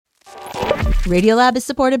Radiolab is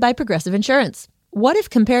supported by Progressive Insurance. What if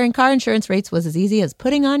comparing car insurance rates was as easy as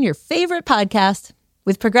putting on your favorite podcast?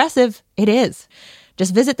 With Progressive, it is.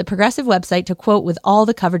 Just visit the Progressive website to quote with all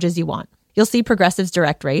the coverages you want. You'll see Progressive's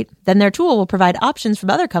direct rate. Then their tool will provide options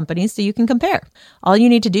from other companies so you can compare. All you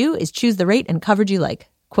need to do is choose the rate and coverage you like.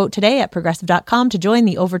 Quote today at Progressive.com to join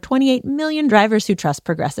the over 28 million drivers who trust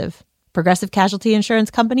Progressive. Progressive Casualty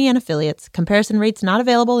Insurance Company and Affiliates. Comparison rates not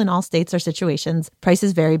available in all states or situations.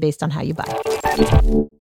 Prices vary based on how you buy.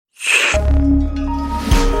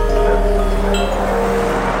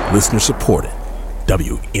 Listener supported.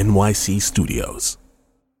 WNYC Studios.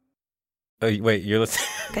 Oh, wait, you're listening?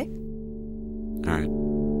 Okay. All right.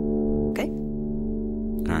 Okay.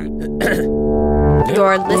 All right.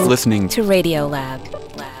 You're Listening to Radiolab.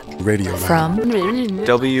 Radio Lab. From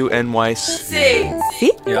WNYC.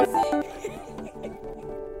 See? Yep.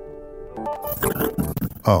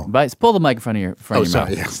 Oh. But pull the mic in front of your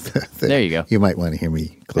Sorry. mouth. Yes. There you go. You might want to hear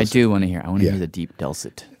me I closer. do want to hear. I want to Yeah. hear the deep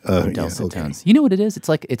dulcet Okay. tones. You know what it is? It's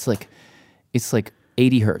like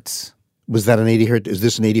 80 hertz. Was that an 80 hertz? Is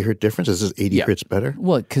this an 80 hertz difference? Is this 80 hertz better?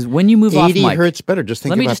 Well, because when you move off 80 mic, hertz better. Just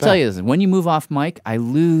think let about me that. just tell you this: when you move off mic, I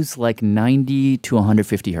lose like 90 to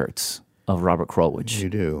 150 hertz of Robert Krulwich. You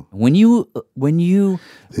do. When you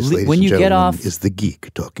This, ladies when and you get gentlemen, off is the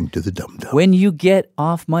geek talking to the dum-dum. when you get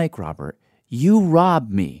off mic, Robert, you rob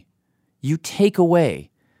me. You take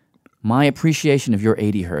away my appreciation of your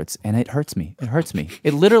 80 hertz, and it hurts me. It hurts me.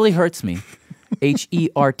 It literally hurts me.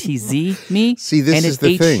 HERTZ me. See, this and is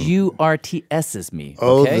the thing. HURTS's me.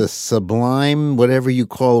 Oh, Okay? the sublime, whatever you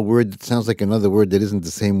call a word that sounds like another word that isn't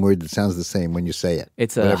the same word that sounds the same when you say it.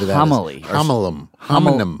 It's a Whatever that is. homily. Homonym.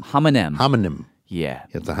 Homonym. Homonym. Yeah.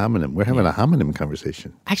 It's a homonym. We're having a homonym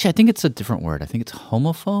conversation. Actually, I think it's a different word. I think it's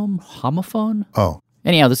homophone. Oh.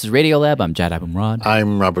 Anyhow, this is Radiolab. I'm Jad Abumrad.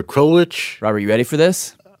 I'm Robert Krulwich. Robert, you ready for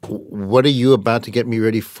this? What are you about to get me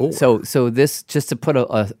ready for? So this, just to put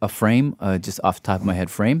a frame, just off the top of my head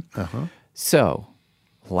frame. Uh-huh. So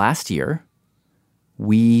last year,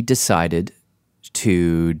 we decided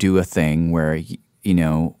to do a thing where,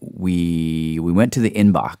 we went to the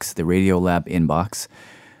inbox, the Radiolab inbox.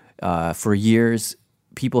 For years,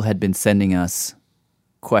 people had been sending us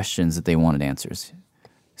questions that they wanted answers.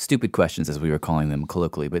 Stupid questions, as we were calling them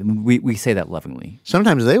colloquially, but we say that lovingly.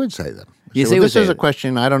 Sometimes they would say them. Yes, So they would this say is a it.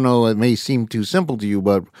 question, I don't know, it may seem too simple to you,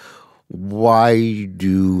 but why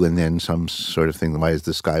do, and then some sort of thing, why is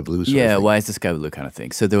the sky blue? Sort of Yeah, thing? why is the sky blue kind of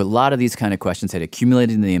thing? So there were a lot of these kind of questions that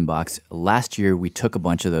accumulated in the inbox. Last year, we took a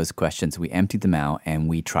bunch of those questions, we emptied them out, and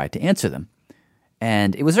we tried to answer them.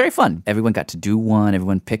 And it was very fun. Everyone got to do one.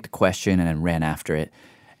 Everyone picked a question and then ran after it.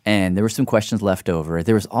 And there were some questions left over.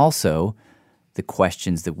 There was also the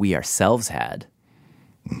questions that we ourselves had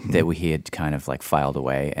that we had kind of like filed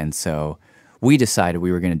away. And so we decided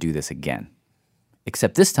we were going to do this again.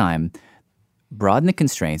 Except this time, broaden the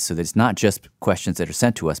constraints so that it's not just questions that are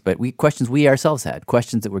sent to us, but questions we ourselves had,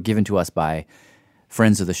 questions that were given to us by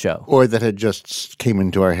friends of the show. Or that had just came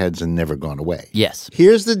into our heads and never gone away. Yes.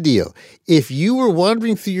 Here's the deal. If you were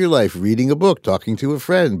wandering through your life, reading a book, talking to a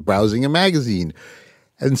friend, browsing a magazine,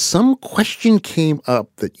 and some question came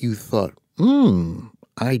up that you thought,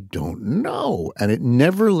 I don't know, and it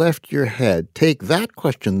never left your head, take that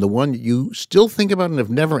question, the one you still think about and have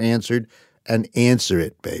never answered, and answer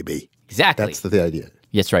it, baby. Exactly. That's the idea.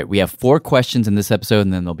 Yes, right. We have 4 questions in this episode,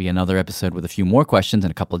 and then there'll be another episode with a few more questions in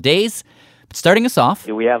a couple of days. But starting us off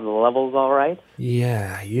Do we have the levels all right?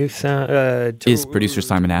 Yeah, you sound... is producer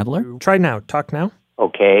Simon Adler. Try now. Talk now.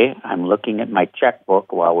 Okay, I'm looking at my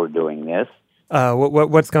checkbook while we're doing this.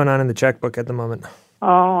 What's going on in the checkbook at the moment? Oh,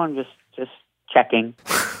 I'm just checking.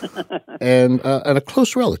 And a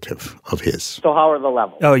close relative of his. So how are the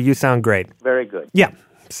levels? Oh, you sound great. Very good. Yeah.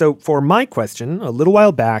 So for my question, a little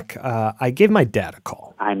while back, I gave my dad a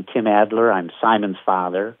call. I'm Tim Adler. I'm Simon's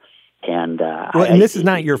father. And This is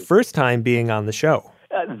not your first time being on the show.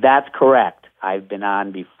 That's correct. I've been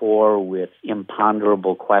on before with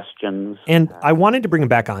imponderable questions. And I wanted to bring him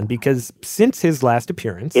back on because since his last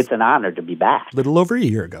appearance, It's an honor to be back. a little over a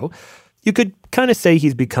year ago, you could kind of say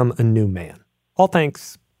he's become a new man. All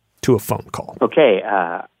thanks to a phone call. Okay,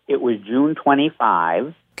 it was June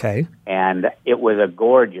 25, Okay. and it was a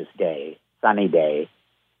gorgeous day, sunny day,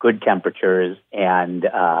 good temperatures, and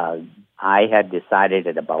I had decided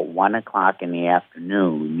at about 1 o'clock in the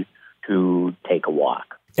afternoon to take a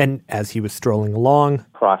walk. And as he was strolling along,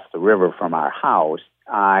 Across the river from our house,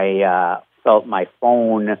 I felt my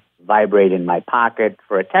phone vibrate in my pocket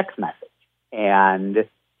for a text message. And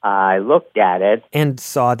I looked at it, and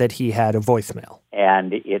saw that he had a voicemail.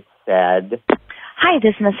 and it said, Hi,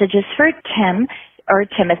 this message is for Tim. or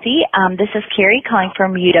Timothy. This is Carrie calling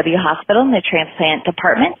from UW Hospital in the transplant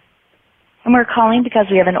department. And we're calling because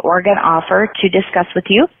we have an organ offer to discuss with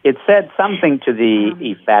you. It said something to the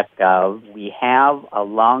effect of, we have a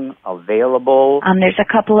lung available. There's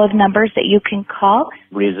a couple of numbers that you can call.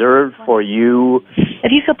 Reserved for you.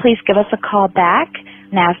 If you could please give us a call back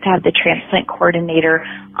and ask to have the transplant coordinator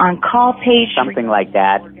on call page. Something like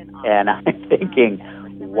that. And I'm thinking,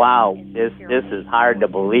 wow, this is hard to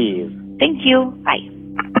believe. Thank you. Bye.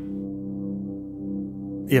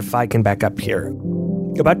 If I can back up here.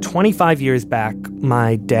 About 25 years back,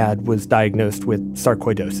 my dad was diagnosed with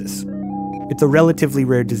sarcoidosis. It's a relatively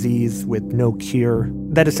rare disease with no cure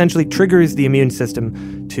that essentially triggers the immune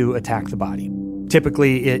system to attack the body.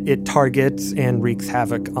 Typically, it targets and wreaks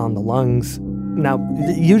havoc on the lungs. Now,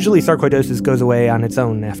 usually sarcoidosis goes away on its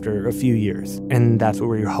own after a few years, and that's what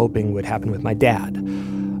we were hoping would happen with my dad.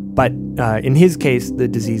 But in his case, the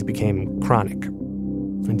disease became chronic.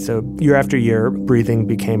 And so year after year, breathing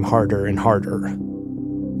became harder and harder.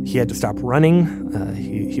 He had to stop running.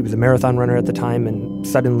 He was a marathon runner at the time, and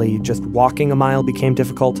suddenly just walking a mile became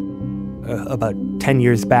difficult. About 10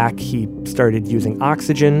 years back, he started using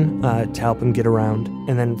oxygen to help him get around.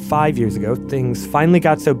 And then 5 years ago, things finally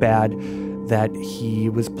got so bad that he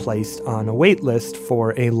was placed on a wait list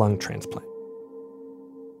for a lung transplant.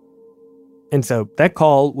 And so that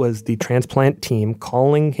call was the transplant team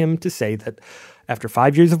calling him to say that after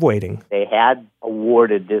 5 years of waiting, they had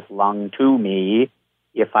awarded this lung to me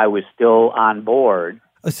if I was still on board.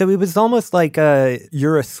 So it was almost like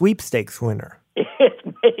you're a sweepstakes winner.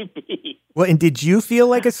 Maybe. Well, and did you feel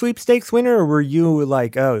like a sweepstakes winner, or were you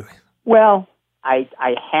like, oh? Well, I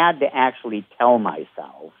had to actually tell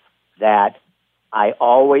myself that I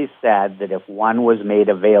always said that if one was made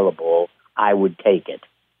available, I would take it.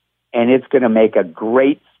 And it's going to make a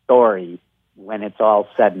great story when it's all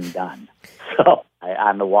said and done. So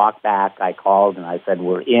on the walk back, I called and I said,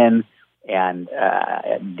 we're in. And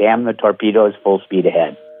damn the torpedoes, full speed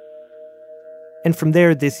ahead. And from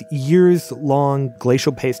there, this years-long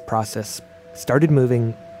glacial-paced process started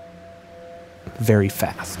moving very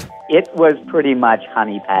fast. It was pretty much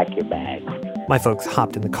honey, pack your bags. My folks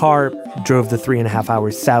hopped in the car, drove the 3.5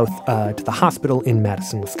 hours south to the hospital in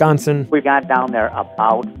Madison, Wisconsin. We got down there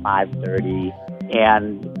about 5:30,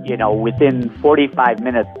 and, within 45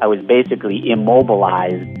 minutes, I was basically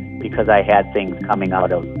immobilized because I had things coming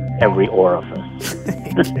out of every orifice.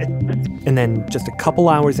 And then just a couple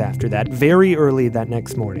hours after that, very early that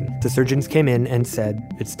next morning, the surgeons came in and said,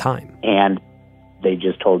 it's time. And they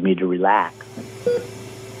just told me to relax.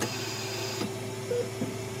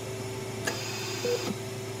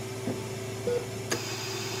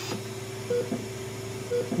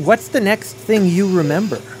 What's the next thing you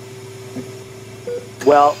remember?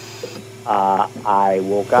 Well, I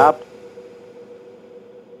woke up,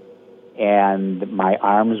 and my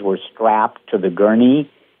arms were strapped to the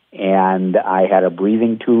gurney, and I had a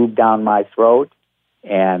breathing tube down my throat,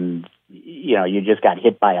 and, you just got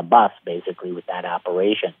hit by a bus, basically, with that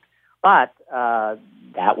operation. But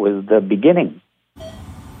that was the beginning.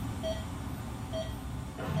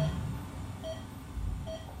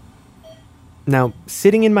 Now,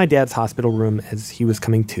 sitting in my dad's hospital room as he was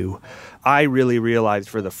coming to, I really realized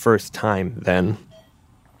for the first time then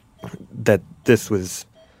that this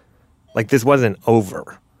wasn't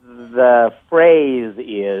over. The phrase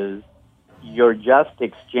is, you're just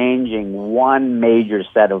exchanging one major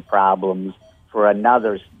set of problems for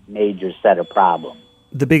another major set of problems.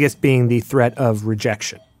 The biggest being the threat of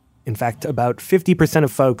rejection. In fact, about 50%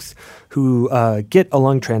 of folks who get a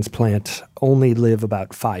lung transplant only live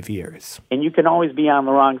about 5 years. And you can always be on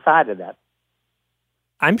the wrong side of that.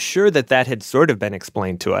 I'm sure that had sort of been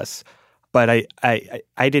explained to us, but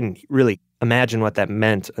I didn't really imagine what that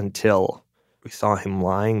meant until we saw him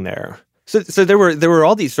lying there. So there were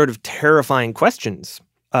all these sort of terrifying questions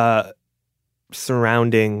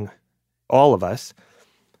surrounding all of us,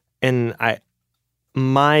 and I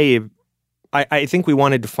think we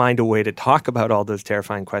wanted to find a way to talk about all those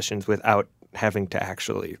terrifying questions without having to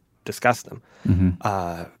actually discuss them.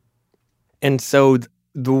 Mm-hmm. And so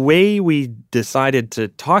the way we decided to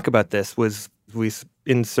talk about this was we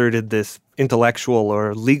inserted this intellectual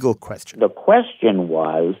or legal question. The question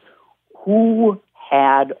was, who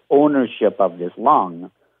had ownership of this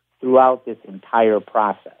lung throughout this entire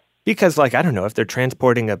process? Because, I don't know, if they're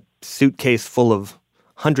transporting a suitcase full of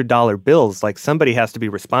 $100 bills, somebody has to be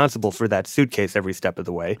responsible for that suitcase every step of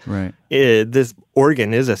the way. Right. This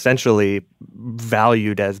organ is essentially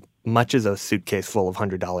valued as much as a suitcase full of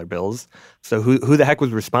 $100 bills. So who the heck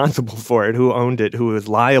was responsible for it? Who owned it? Who was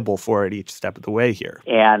liable for it each step of the way here?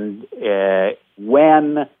 And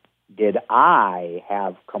when did I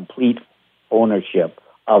have complete ownership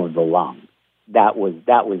of the lung? That was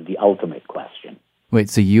the ultimate question. Wait,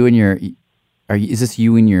 so is this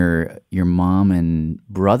you and your mom and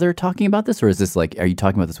brother talking about this, or is this like, are you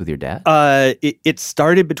talking about this with your dad? It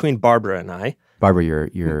started between Barbara and I. Barbara,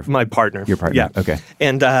 your my partner. Your partner. Yeah. Okay.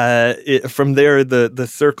 And from there, the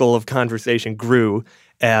circle of conversation grew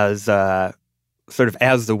as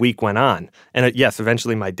as the week went on. And yes,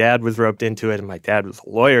 eventually my dad was roped into it, and my dad was a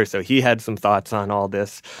lawyer, so he had some thoughts on all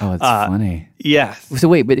this. Oh, it's funny. Yeah. So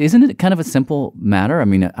wait, but isn't it kind of a simple matter? I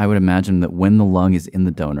mean, I would imagine that when the lung is in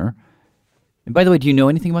the donor. And by the way, do you know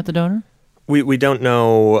anything about the donor? We don't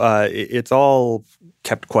know. It's all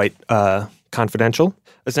kept quite confidential.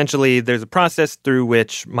 Essentially, there's a process through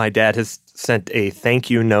which my dad has sent a thank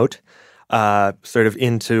you note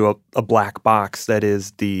into a black box that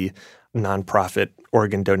is the nonprofit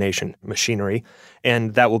organ donation machinery.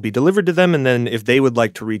 And that will be delivered to them. And then if they would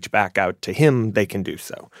like to reach back out to him, they can do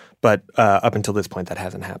so. But up until this point, that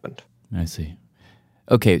hasn't happened. I see.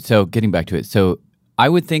 Okay, so getting back to it. So I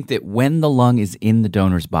would think that when the lung is in the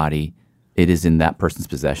donor's body, it is in that person's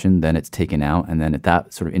possession, then it's taken out, and then at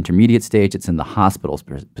that sort of intermediate stage, it's in the hospital's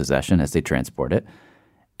possession as they transport it.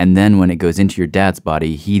 And then when it goes into your dad's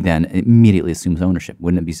body, he then immediately assumes ownership.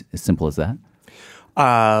 Wouldn't it be as simple as that?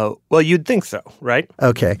 Well, you'd think so, right?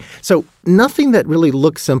 Okay. So nothing that really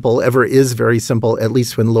looks simple ever is very simple, at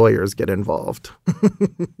least when lawyers get involved.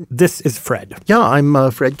 This is Fred. Yeah, I'm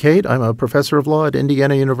Fred Cate. I'm a professor of law at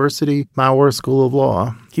Indiana University, Maurer School of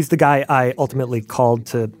Law. He's the guy I ultimately called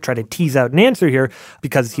to try to tease out an answer here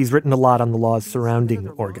because he's written a lot on the laws surrounding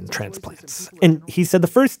organ transplants. And he said the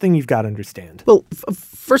first thing you've got to understand. Well,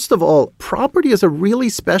 first of all, property is a really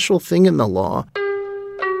special thing in the law.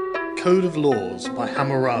 Code of Laws by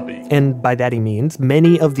Hammurabi. And by that he means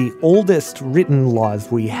many of the oldest written laws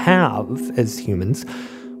we have as humans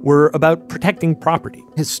were about protecting property.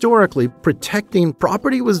 Historically, protecting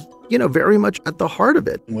property was, very much at the heart of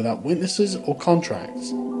it. Without witnesses or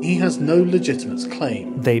contracts, he has no legitimate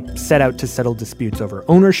claim. They set out to settle disputes over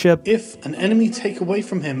ownership. If an enemy take away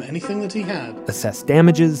from him anything that he had, assess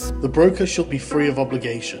damages. The broker shall be free of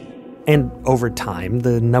obligation. And over time,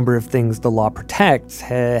 the number of things the law protects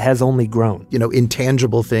has only grown.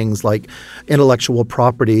 Intangible things like intellectual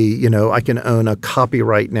property, I can own a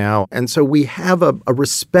copyright now. And so we have a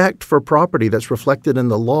respect for property that's reflected in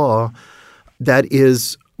the law that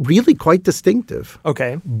is really quite distinctive.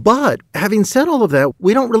 Okay. But having said all of that,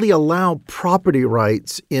 we don't really allow property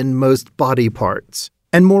rights in most body parts.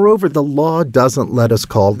 And moreover, the law doesn't let us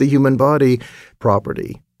call the human body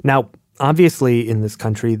property. Now, obviously, in this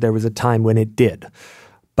country, there was a time when it did.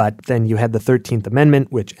 But then you had the 13th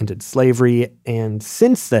Amendment, which ended slavery. And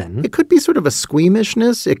since then... It could be sort of a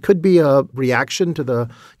squeamishness. It could be a reaction to the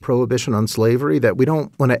prohibition on slavery, that we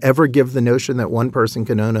don't want to ever give the notion that one person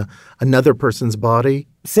can own another person's body.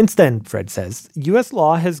 Since then, Fred says, U.S.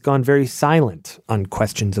 law has gone very silent on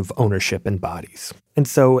questions of ownership and bodies. And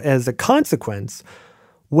so as a consequence,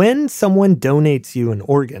 when someone donates you an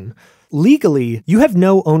organ, legally, you have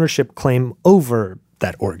no ownership claim over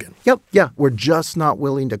that organ. Yep. Yeah. We're just not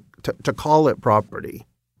willing to call it property.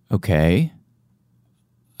 Okay.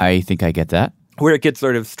 I think I get that. Where it gets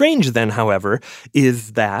sort of strange then, however,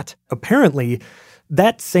 is that apparently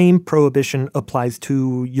that same prohibition applies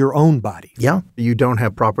to your own body. Yeah. You don't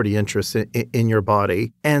have property interests in your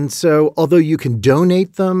body. And so although you can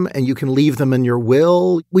donate them and you can leave them in your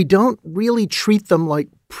will, we don't really treat them like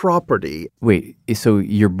property. Wait, so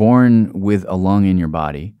you're born with a lung in your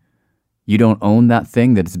body. You don't own that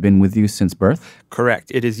thing that's been with you since birth?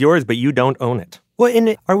 Correct. It is yours, but you don't own it. Well,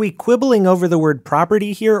 and are we quibbling over the word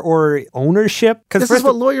property here or ownership? This is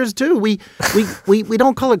what lawyers do. We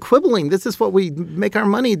don't call it quibbling. This is what we make our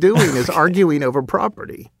money doing, is arguing over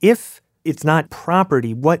property. If it's not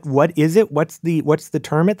property, what is it? What's the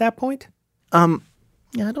term at that point? I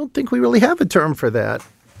don't think we really have a term for that.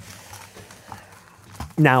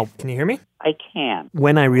 Now, can you hear me? I can.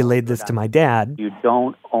 When I relayed this to my dad... You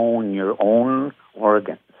don't own your own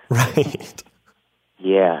organs. Right.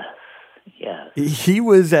 Yes. He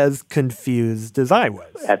was as confused as I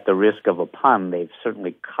was. At the risk of a pun, they've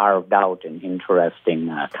certainly carved out an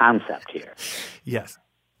interesting concept here. Yes.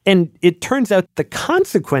 And it turns out the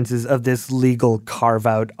consequences of this legal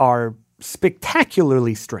carve-out are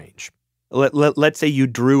spectacularly strange. Let's say you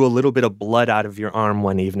drew a little bit of blood out of your arm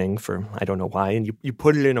one evening for I don't know why, and you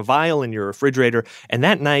put it in a vial in your refrigerator, and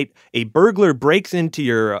that night a burglar breaks into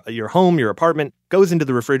your home, your apartment, goes into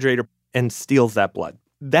the refrigerator, and steals that blood.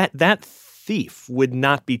 That thief would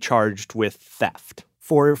not be charged with theft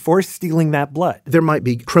for stealing that blood. There might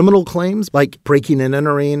be criminal claims like breaking and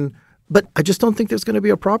entering, But I just don't think there's going to be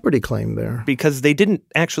a property claim there. Because they didn't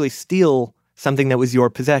actually steal something that was your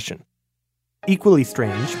possession. Equally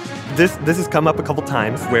strange, this has come up a couple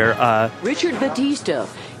times where Richard Batista,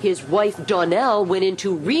 his wife Donnell, went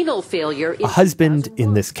into renal failure. A husband,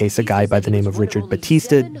 in this case a guy by the name of Richard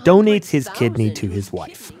Batista, donates his kidney to his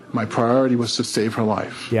wife. My priority was to save her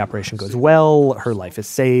life. The operation goes well, her life is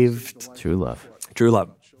saved. True love. True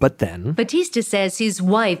love. But then Batista says his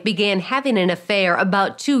wife began having an affair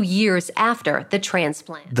about 2 years after the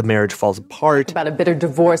transplant. the marriage falls apart. About a bitter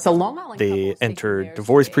divorce, a Long Island They enter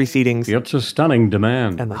divorce proceedings. It's a stunning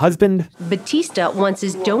demand. And the husband Batista wants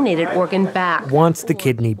his donated organ back. wants the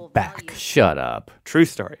kidney back. Shut up. True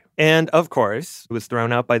story. And of course, it was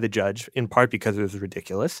thrown out by the judge, in part because it was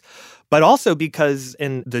ridiculous, but also because,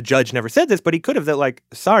 and the judge never said this, but he could have, that like,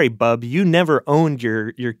 sorry, bub, you never owned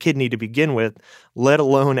your kidney to begin with, let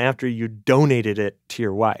alone after you donated it to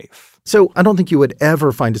your wife. So I don't think you would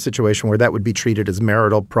ever find a situation where that would be treated as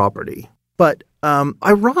marital property. But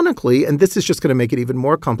ironically, and this is just going to make it even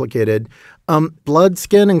more complicated, blood,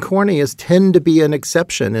 skin, and corneas tend to be an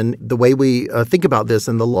exception in the way we think about this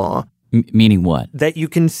in the law. Meaning what? That you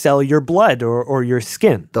can sell your blood or your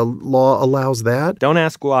skin. The law allows that. Don't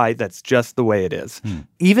ask why, that's just the way it is.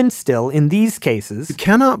 Even still, in these cases, you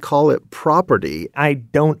cannot call it property. I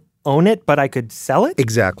don't own it, but I could sell it?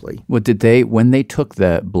 Exactly. Well, when they took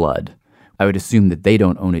the blood, I would assume that they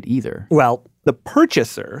don't own it either. Well, the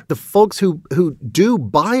purchaser, the folks who do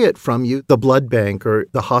buy it from you, the blood bank or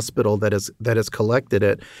the hospital that has collected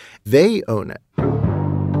it, they own it.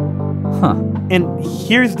 Huh. And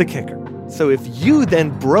here's the kicker. So if you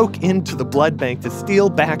then broke into the blood bank to steal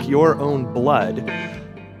back your own blood,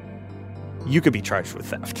 you could be charged with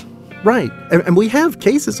theft. Right. And we have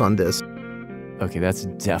cases on this. Okay, that's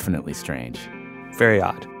definitely strange. Very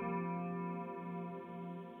odd.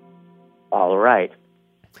 All right.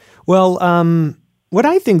 Well, what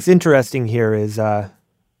I think's interesting here is, I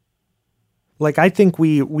think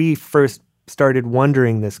we first started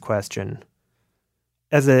wondering this question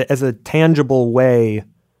as a tangible way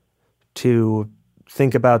to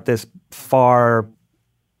think about this far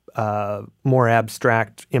more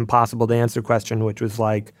abstract, impossible to answer question, which was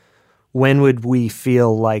like, when would we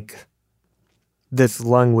feel like this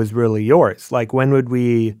lung was really yours? Like, when would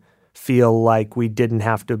we feel like we didn't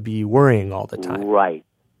have to be worrying all the time? Right.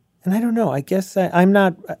 And I don't know. I guess I'm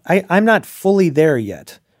not fully there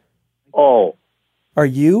yet. Oh. Are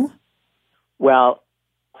you? Well,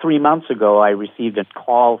 3 months ago, I received a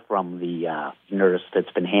call from the nurse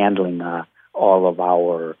that's been handling all of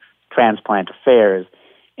our transplant affairs,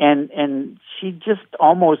 and she just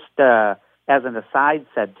almost, as an aside,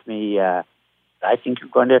 said to me, "I think you're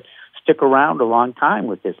going to stick around a long time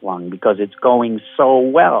with this lung because it's going so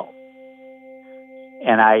well."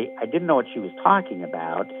 And I didn't know what she was talking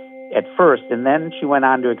about at first, and then she went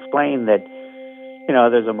on to explain that,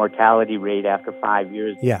 there's a mortality rate after 5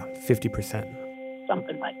 years. Yeah, 50%.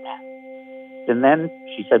 Something like that. And then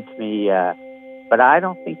she said to me, but I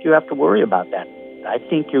don't think you have to worry about that. I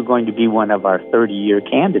think you're going to be one of our 30-year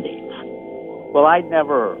candidates. Well, I'd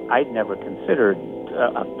never considered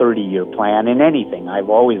a 30-year plan in anything. I've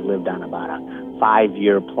always lived on about a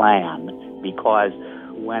 5-year plan because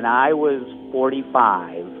when I was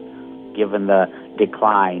 45, given the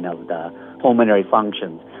decline of the pulmonary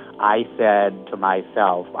functions, I said to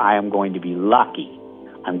myself, I am going to be lucky.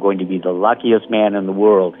 I'm going to be the luckiest man in the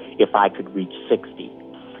world if I could reach 60.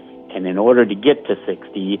 And in order to get to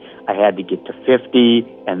 60, I had to get to 50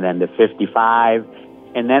 and then to 55.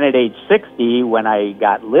 And then at age 60, when I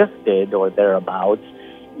got listed or thereabouts,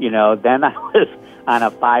 then I was on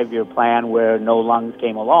a 5-year plan where no lungs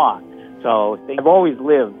came along. So I've always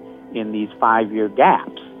lived in these 5-year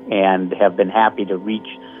gaps and have been happy to reach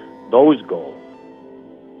those goals.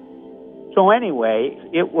 So anyway,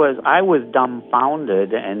 I was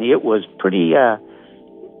dumbfounded, and it was pretty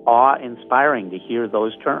awe-inspiring to hear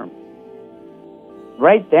those terms.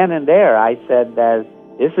 Right then and there, I said,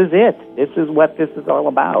 this is it. This is what this is all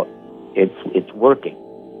about. It's working,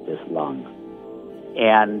 this lung.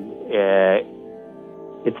 And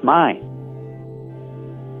it's mine.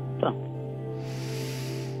 So.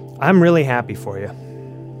 I'm really happy for you.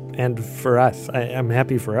 And for us. I'm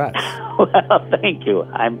happy for us. Well, thank you.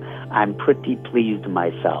 I'm pretty pleased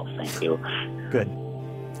myself. Thank you. Good.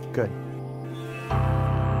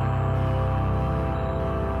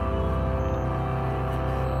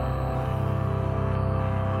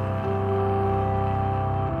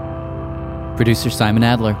 Producer Simon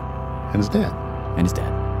Adler. And his dad.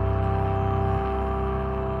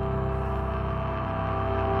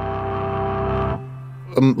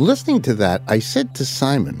 Listening to that, I said to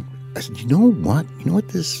Simon, I said, you know what? You know what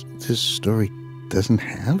this story doesn't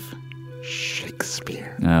have?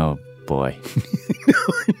 Shakespeare. Oh, boy.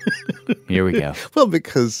 Here we go. Well,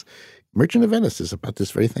 because Merchant of Venice is about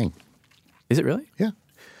this very thing. Is it really? Yeah.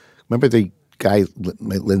 Remember the guy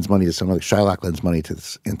lends money to someone, like Shylock lends money to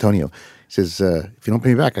this Antonio. He says, if you don't pay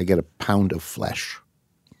me back, I get a pound of flesh.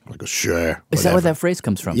 I go, sure. Whatever. Is that where that phrase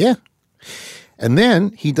comes from? Yeah. And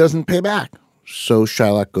then he doesn't pay back. So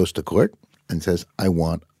Shylock goes to court and says, I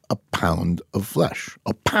want a pound of flesh.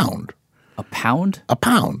 A pound. A pound? A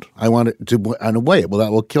pound. I want it to weigh it. Well,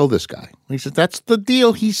 that will kill this guy. He said, that's the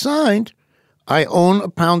deal he signed. I own a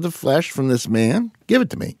pound of flesh from this man. Give it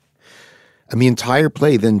to me. And the entire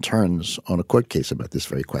play then turns on a court case about this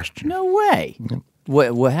very question. No way. Yeah.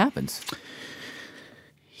 What happens?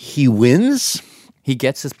 He wins. He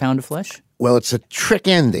gets his pound of flesh? Well, it's a trick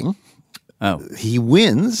ending. Oh. He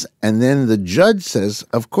wins, and then the judge says,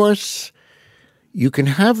 of course, you can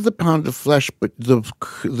have the pound of flesh, but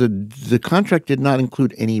the contract did not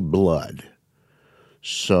include any blood.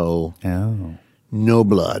 So no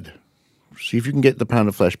blood. See if you can get the pound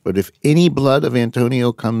of flesh. But if any blood of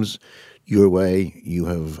Antonio comes your way, you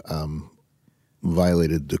have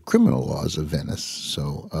violated the criminal laws of Venice.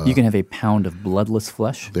 So you can have a pound of bloodless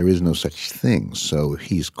flesh? There is no such thing. So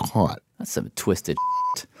he's caught. That's some twisted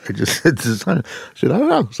I just said to his son, I said, I don't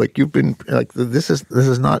know. It's like you've been like this has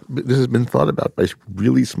been thought about by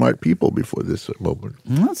really smart people before this moment.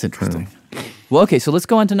 That's interesting. Well, okay, so let's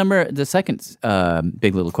go on to the second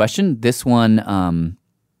big little question. This one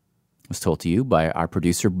was told to you by our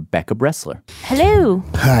producer, Becca Bressler. Hello.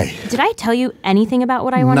 Hi. Did I tell you anything about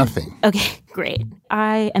what I wanted? Nothing. Okay, great.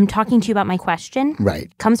 I am talking to you about my question.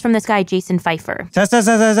 Right. Comes from this guy, Jason Pfeiffer. Test.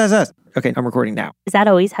 Okay, I'm recording now. Is that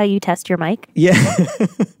always how you test your mic? Yeah.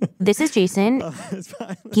 This is Jason.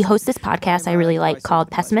 He hosts this podcast I really like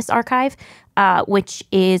called Pessimist Archive, which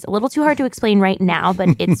is a little too hard to explain right now, but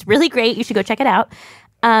it's really great. You should go check it out.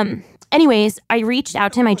 Anyways, I reached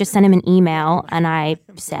out to him. I just sent him an email and I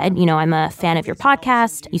said, I'm a fan of your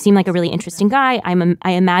podcast. You seem like a really interesting guy.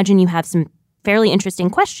 I imagine you have some fairly interesting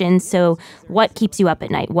questions. So what keeps you up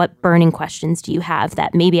at night? What burning questions do you have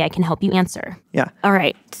that maybe I can help you answer? Yeah. All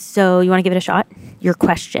right. So you want to give it a shot? Your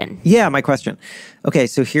question. Yeah, my question. Okay,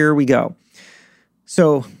 so here we go.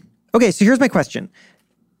 So here's my question.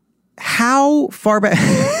 How far back...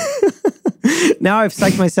 Now I've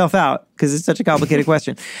psyched myself out because it's such a complicated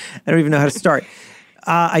question. I don't even know how to start.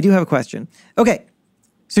 I do have a question. Okay,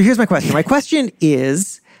 so here's my question. My question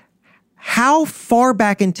is, how far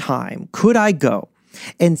back in time could I go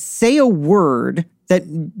and say a word that,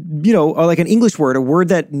 or like an English word, a word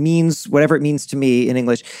that means whatever it means to me in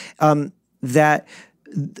English, no,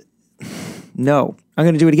 I'm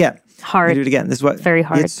going to do it again. Hard. Do it again. This is what very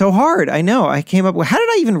hard. It's so hard. I know. I came up with. How did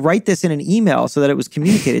I even write this in an email so that it was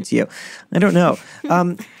communicated to you? I don't know.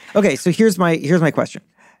 Okay, so here's my question.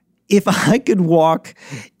 If I could walk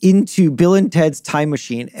into Bill and Ted's time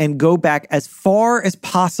machine and go back as far as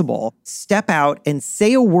possible, step out and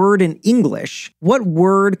say a word in English, what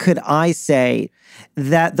word could I say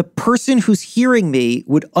that the person who's hearing me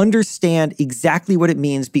would understand exactly what it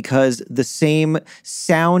means because the same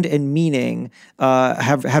sound and meaning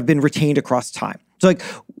have been retained across time? So like,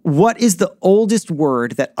 what is the oldest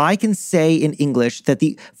word that I can say in English that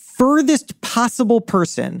the furthest possible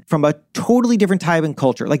person from a totally different time and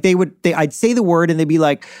culture, like I'd say the word and they'd be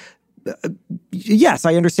like, yes,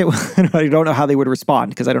 I understand. I don't know how they would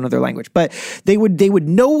respond because I don't know their language, but they would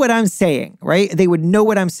know what I'm saying, right? They would know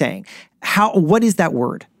what I'm saying. What is that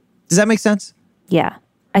word? Does that make sense? Yeah,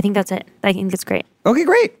 I think that's it. I think it's great. Okay,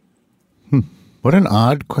 great. What an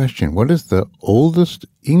odd question. What is the oldest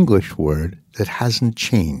English word that hasn't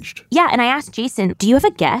changed? Yeah, and I asked Jason, do you have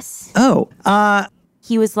a guess? Oh,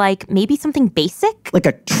 he was like, maybe something basic? Like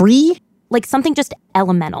a tree? Like something just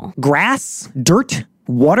elemental. Grass? Dirt?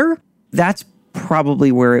 Water? That's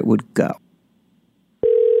probably where it would go.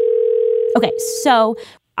 Okay, so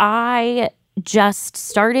I just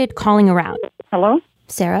started calling around. Hello?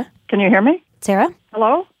 Sarah? Can you hear me? Sarah?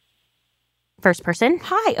 Hello? First person.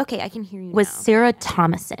 Hi, okay, I can hear you Was now. Sarah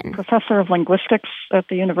Thomason. Professor of linguistics at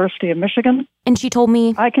the University of Michigan. And she told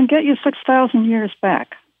me... I can get you 6,000 years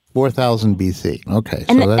back. 4,000 BC. Okay,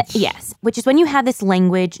 and so that's... Yes, which is when you had this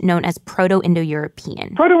language known as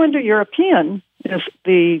Proto-Indo-European. Proto-Indo-European is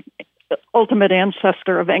the ultimate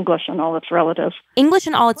ancestor of English and all its relatives. English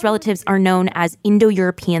and all its relatives are known as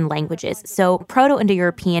Indo-European languages. So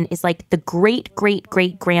Proto-Indo-European is like the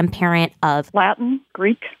great-great-great-grandparent of Latin,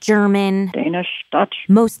 Greek, German, Danish, Dutch.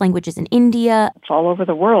 Most languages in India. It's all over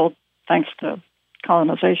the world, thanks to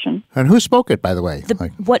colonization. And who spoke it, by the way?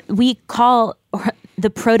 What we call the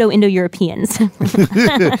Proto-Indo-Europeans.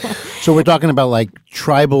 So we're talking about like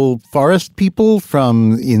tribal forest people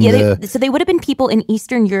from So they would have been people in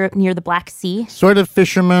Eastern Europe near the Black Sea. Sort of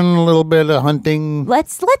fishermen, a little bit of hunting.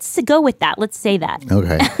 Let's go with that. Let's say that.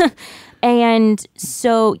 Okay. And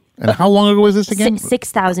so... And how long ago was this again?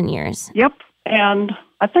 6,000 years. Yep. And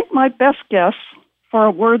I think my best guess for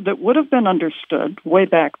a word that would have been understood way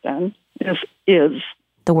back then is.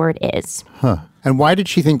 The word is. Huh. And why did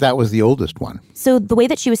she think that was the oldest one? So the way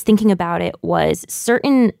that she was thinking about it was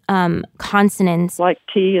certain consonants, like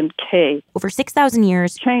T and K, over 6,000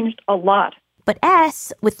 years, changed a lot. But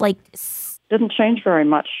S with like... didn't change very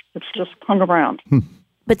much. It's just hung around.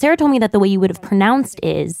 But Sarah told me that the way you would have pronounced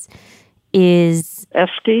is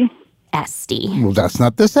Esti. Esti. Well, that's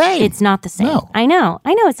not the same. It's not the same. No. I know,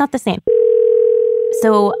 it's not the same.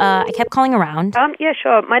 So I kept calling around. Yeah,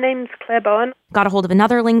 sure. My name's Claire Bowen. Got a hold of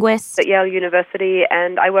another linguist at Yale University,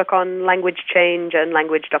 and I work on language change and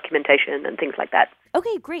language documentation and things like that.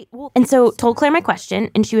 Okay, great. Well, and so told Claire my question,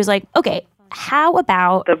 and she was like, okay, how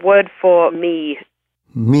about... The word for me.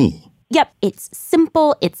 Me. Yep, it's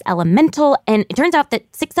simple, it's elemental, and it turns out that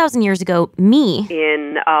 6,000 years ago, me...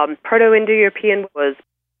 In Proto-Indo-European was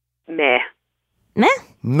meh. Meh?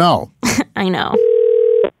 No. I know.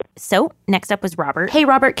 So, next up was Robert. Hey,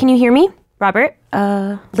 Robert, can you hear me? Robert,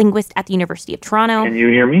 linguist at the University of Toronto. Can you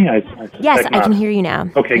hear me? Yes, I can hear you now.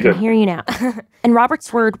 Okay, good. I can hear you now. And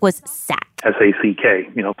Robert's word was sack. S-A-C-K,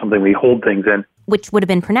 something we hold things in. Which would have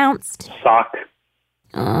been pronounced... Sock.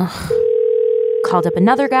 Called up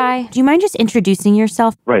another guy. Do you mind just introducing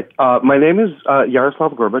yourself? Right. My name is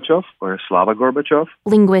Yaroslav Gorbachev, or Slava Gorbachev.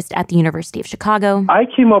 Linguist at the University of Chicago. I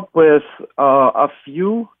came up with a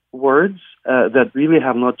few words that really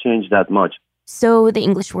have not changed that much. So the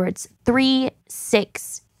English words 3,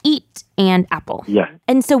 6, eat, and apple. Yeah.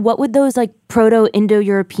 And so what would those like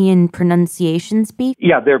Proto-Indo-European pronunciations be?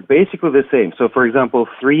 Yeah, they're basically the same. So for example,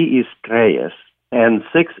 3 is treis, and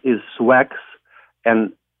 6 is swex,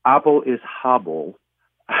 and apple is habol,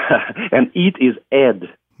 and eat is ed.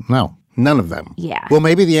 No, none of them. Yeah. Well,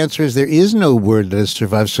 maybe the answer is there is no word that has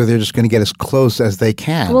survived, so they're just going to get as close as they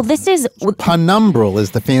can. Well, this is... Penumbral is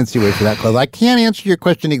the fancy way for that, Claude. I can't answer your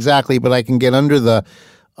question exactly, but I can get under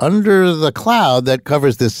the cloud that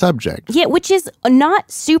covers this subject. Yeah, which is not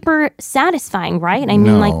super satisfying, right? I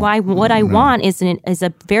mean, what I want is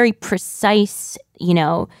a very precise,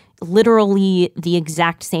 literally the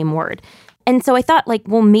exact same word. And so I thought,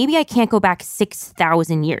 maybe I can't go back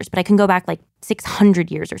 6,000 years, but I can go back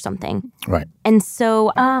 600 years or something. Right. And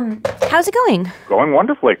so, how's it going? Going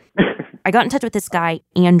wonderfully. I got in touch with this guy,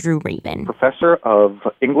 Andrew Rabin. Professor of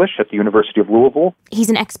English at the University of Louisville. He's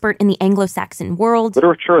an expert in the Anglo-Saxon world.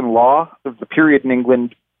 Literature and law of the period in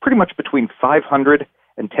England, pretty much between 500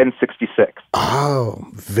 and 1066. Oh,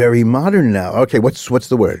 very modern now. Okay, what's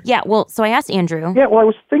the word? Yeah, well, so I asked Andrew. Yeah, well, I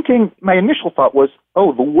was thinking, my initial thought was,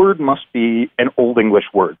 the word must be an Old English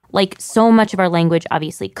word. So much of our language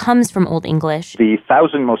obviously comes from Old English. The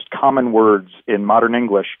 1,000 most common words in modern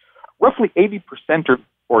English, roughly 80%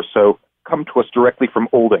 or so come to us directly from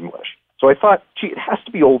Old English. So I thought, it has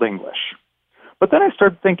to be Old English. But then I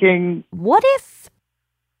started thinking... What if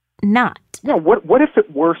not? Yeah, what if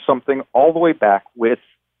it were something all the way back with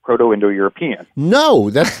Proto-Indo-European? No,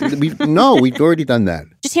 we've already done that.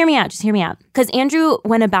 Just hear me out. Because Andrew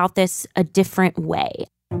went about this a different way.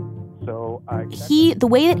 So the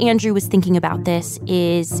way that Andrew was thinking about this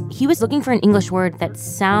is he was looking for an English word that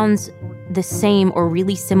sounds the same or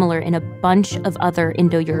really similar in a bunch of other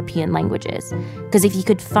Indo-European languages. Because if he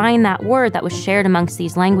could find that word that was shared amongst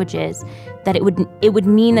these languages, that it would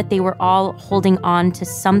mean that they were all holding on to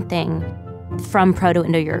something from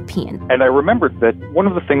Proto-Indo-European. And I remembered that one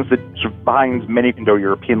of the things that sort of binds many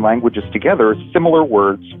Indo-European languages together is similar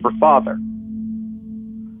words for father.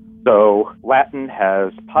 So Latin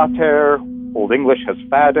has pater, Old English has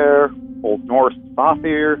fader, Old Norse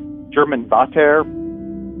vathir, German vater.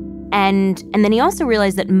 And then he also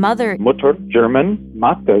realized that mother, Mutter, German,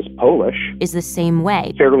 matka is Polish, is the same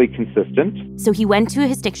way. Fairly consistent. So he went to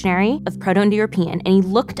his dictionary of Proto-Indo-European and he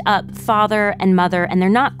looked up father and mother, and they're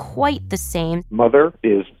not quite the same. Mother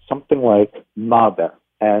is something like mother,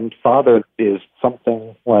 and father is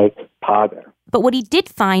something like pader. But what he did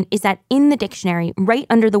find is that in the dictionary, right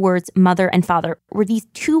under the words mother and father, were these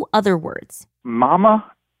two other words. Mama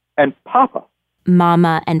and papa.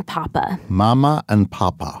 Mama and papa. Mama and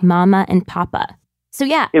papa. Mama and papa. So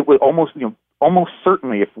yeah. It would almost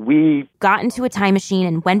certainly if we got into a time machine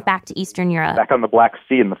and went back to Eastern Europe. Back on the Black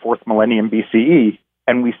Sea in the 4th millennium BCE,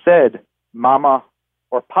 and we said mama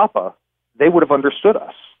or papa, they would have understood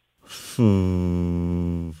us.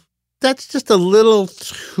 That's just a little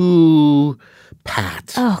too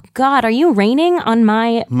Pat. Oh, God, are you raining on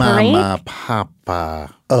my Mama, break?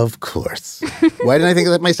 Papa. Of course. Why didn't I think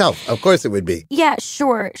of that myself? Of course it would be. Yeah,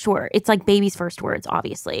 sure. It's like baby's first words,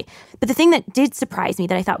 obviously. But the thing that did surprise me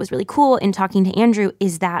that I thought was really cool in talking to Andrew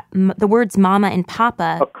is that the words mama and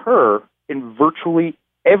papa occur in virtually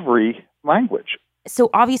every language. So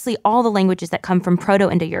obviously all the languages that come from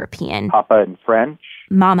Proto-Indo-European. Papa in French.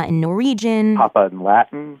 Mama in Norwegian. Papa in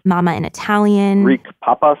Latin. Mama in Italian. Greek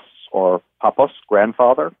papas or papos,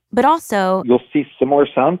 grandfather. But also, you'll see similar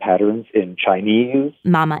sound patterns in Chinese.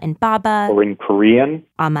 Mama and baba. Or in Korean.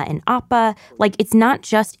 Ama and appa. Like, it's not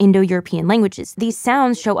just Indo-European languages. These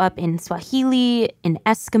sounds show up in Swahili, in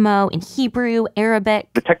Eskimo, in Hebrew, Arabic.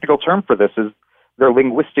 The technical term for this is they're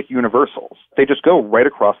linguistic universals. They just go right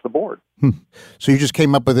across the board. So you just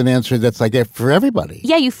came up with an answer that's like for everybody.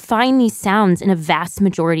 Yeah, you find these sounds in a vast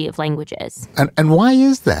majority of languages. And why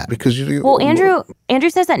is that? Because Andrew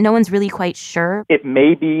says that no one's really quite sure. It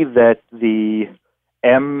may be that the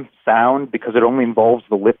M sound, because it only involves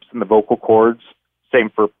the lips and the vocal cords,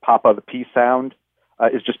 same for Papa, the P sound,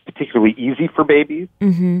 is just particularly easy for babies.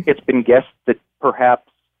 Mm-hmm. It's been guessed that perhaps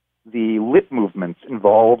the lip movements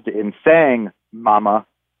involved in saying mama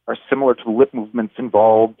are similar to the lip movements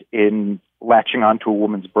involved in latching onto a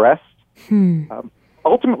woman's breast.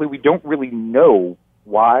 Ultimately, we don't really know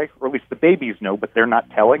why, or at least the babies know, but they're not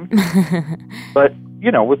telling. But,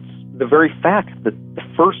 it's the very fact that the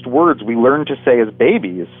first words we learn to say as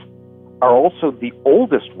babies are also the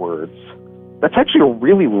oldest words. That's actually a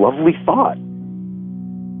really lovely thought.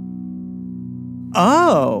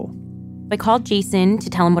 Oh. I called Jason to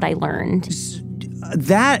tell him what I learned. Is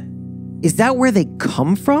that where they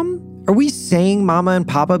come from? Are we saying mama and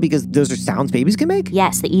papa because those are sounds babies can make?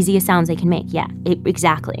 Yes, the easiest sounds they can make. Yeah,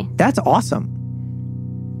 exactly. That's awesome.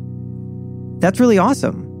 That's really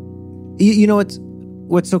awesome.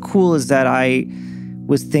 What's so cool is that I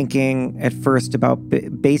was thinking at first about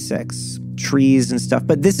basics, trees and stuff,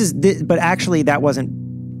 but but actually that wasn't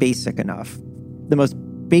basic enough. The most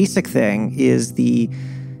basic thing is the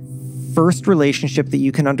first relationship that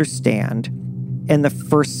you can understand and the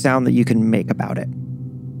first sound that you can make about it.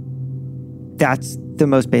 That's the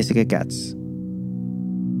most basic it gets.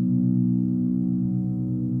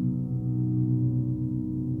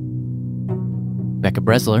 Becca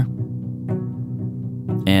Bresler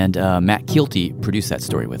and Matt Kielty produced that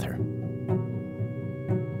story with her.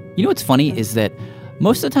 You know what's funny is that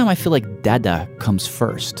most of the time I feel like Dada comes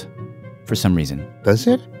first for some reason. Does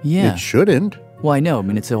it? Yeah. It shouldn't. Well, I know. I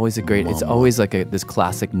mean, it's always it's always like this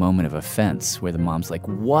classic moment of offense where the mom's like,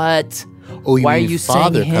 what? Oh, why are you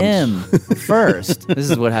saying him comes... first? This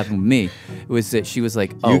is what happened with me. It was that she was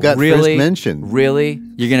like, oh, you got really? First mention. Really?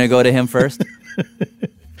 You're going to go to him first?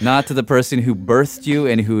 Not to the person who birthed you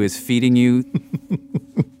and who is feeding you?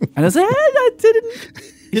 And I was like, I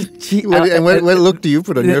didn't. What look do you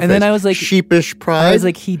put on your face? And then I was like, sheepish pride? I was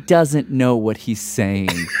like, he doesn't know what he's saying.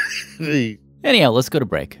 Anyhow, let's go to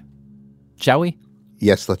break. Shall we?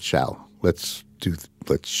 Yes, let's shall. Let's do that.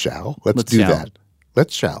 Let's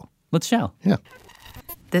shall. Let's shall. Yeah.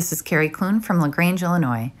 This is Carrie Clune from LaGrange,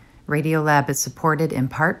 Illinois. Radiolab is supported in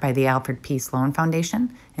part by the Alfred P. Sloan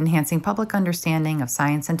Foundation, enhancing public understanding of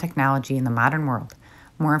science and technology in the modern world.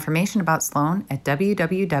 More information about Sloan at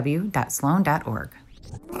www.sloan.org.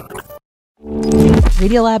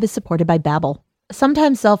 Radiolab is supported by Babbel.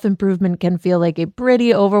 Sometimes self-improvement can feel like a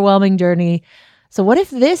pretty overwhelming journey. So what if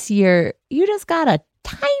this year you just got a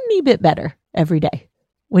tiny bit better every day?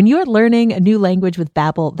 When you're learning a new language with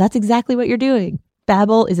Babbel, that's exactly what you're doing.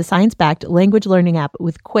 Babbel is a science-backed language learning app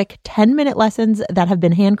with quick 10-minute lessons that have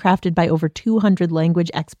been handcrafted by over 200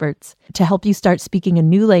 language experts to help you start speaking a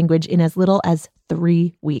new language in as little as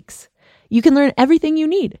 3 weeks. You can learn everything you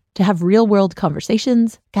need to have real-world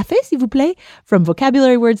conversations, café s'il vous plaît, from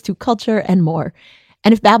vocabulary words to culture and more.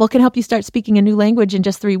 And if Babbel can help you start speaking a new language in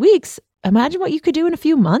just 3 weeks, imagine what you could do in a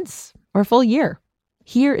few months or a full year.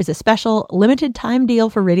 Here is a special limited time deal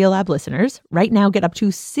for Radiolab listeners. Right now, get up to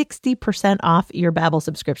 60% off your Babbel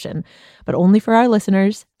subscription, but only for our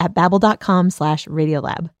listeners at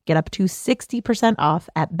babbel.com/Radiolab. Get up to 60% off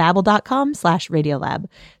at babbel.com/Radiolab,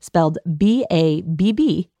 spelled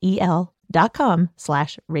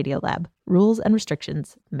BABBEL.com/Radiolab. Rules and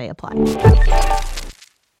restrictions may apply.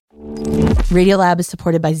 Radiolab is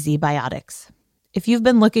supported by ZBiotics. If you've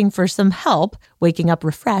been looking for some help waking up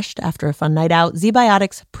refreshed after a fun night out,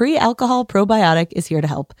 ZBiotics Pre-Alcohol Probiotic is here to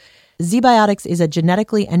help. ZBiotics is a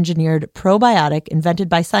genetically engineered probiotic invented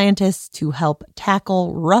by scientists to help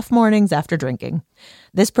tackle rough mornings after drinking.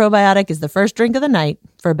 This probiotic is the first drink of the night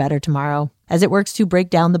for a better tomorrow, as it works to break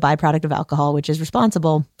down the byproduct of alcohol, which is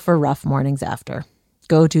responsible for rough mornings after.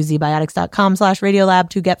 Go to zbiotics.com/Radiolab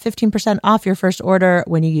to get 15% off your first order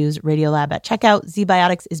when you use Radiolab at checkout.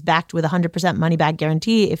 ZBiotics is backed with a 100% money-back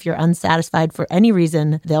guarantee. If you're unsatisfied for any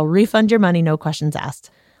reason, they'll refund your money, no questions asked.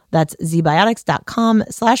 That's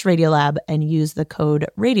zbiotics.com/Radiolab and use the code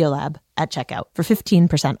Radiolab at checkout for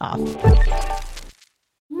 15% off.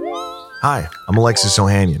 Hi, I'm Alexis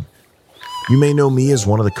Ohanian. You may know me as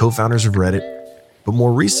one of the co-founders of Reddit, but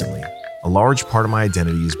more recently, a large part of my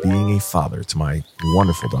identity is being a father to my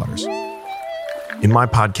wonderful daughters. In my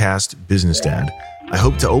podcast, Business Dad, I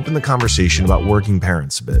hope to open the conversation about working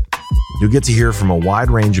parents a bit. You'll get to hear from a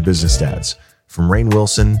wide range of business dads, from Rainn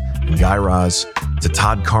Wilson and Guy Raz to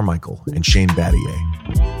Todd Carmichael and Shane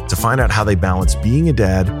Battier, to find out how they balance being a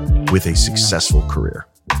dad with a successful career.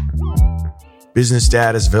 Business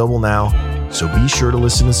Dad is available now, so be sure to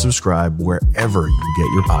listen and subscribe wherever you get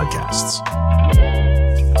your podcasts.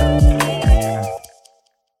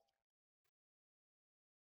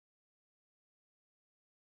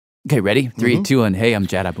 Okay, ready? 3, 2, 1. Hey, I'm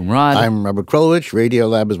Jad Abumrad. I'm Robert Krulwich.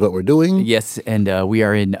 Radiolab is what we're doing. Yes, and we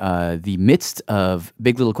are in the midst of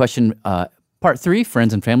Big Little Question Part 3,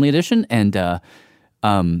 Friends and Family Edition. And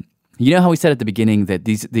you know how we said at the beginning that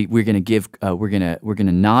we're going to give we're going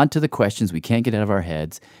to nod to the questions we can't get out of our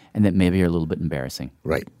heads and that maybe are a little bit embarrassing.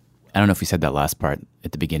 Right. I don't know if we said that last part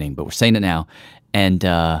at the beginning, but we're saying it now. And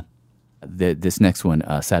this next one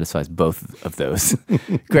satisfies both of those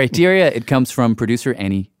criteria. It comes from producer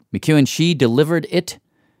Annie McEwen. She delivered it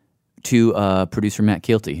to producer Matt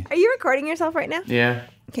Kilty. Are you recording yourself right now? Yeah.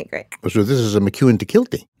 Okay, great. So this is a McEwen to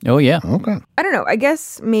Kilty. Oh, yeah. Okay. I don't know. I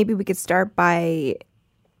guess maybe we could start by,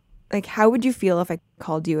 like, how would you feel if I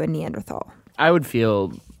called you a Neanderthal? I would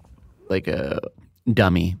feel like a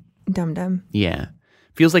dummy. Dum-dum. Yeah.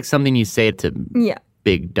 Feels like something you say to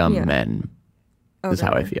big, dumb men is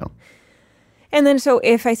how I feel. And then, so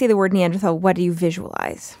if I say the word Neanderthal, what do you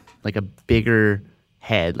visualize? Like a bigger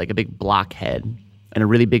head, like a big block head, and a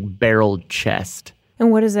really big barreled chest.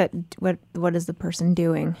 And what is that? What is the person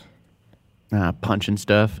doing? Punching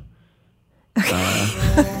stuff.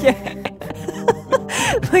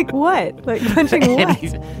 Like what? Like punching what?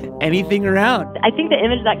 Anything around. I think the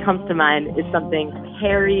image that comes to mind is something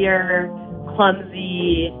hairier,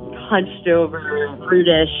 clumsy, hunched over,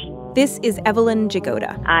 brutish. This is Evelyn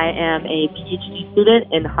Jagoda. I am a PhD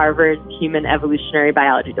student in Harvard's Human Evolutionary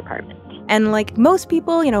Biology Department. And like most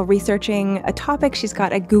people, researching a topic, she's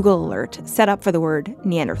got a Google alert set up for the word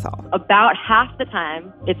Neanderthal. About half the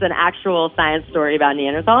time, it's an actual science story about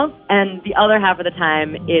Neanderthals, and the other half of the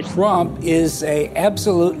time, it's Trump is a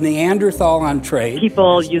absolute Neanderthal on trade.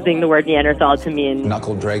 People using the word Neanderthal to mean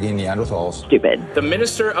knuckle-dragging Neanderthals. Stupid. The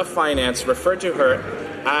Minister of Finance referred to her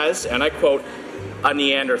as, and I quote, a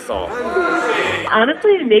Neanderthal.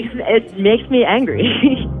 Honestly, it makes me angry.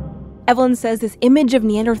 Evelyn says this image of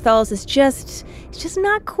Neanderthals is just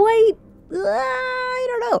not quite, I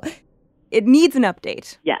don't know. It needs an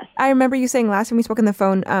update. Yes. I remember you saying last time we spoke on the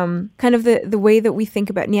phone, kind of the way that we think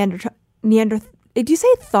about Neanderthal. Did you say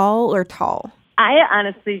thal or tall? I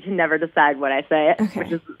honestly can never decide what I say,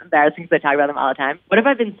 which is embarrassing because I talk about them all the time. What have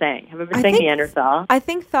I been saying? Have I been saying Neanderthal? I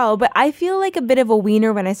think thal, but I feel like a bit of a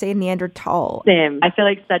wiener when I say Neanderthal. Same. I feel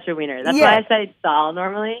like such a wiener. That's why I say thal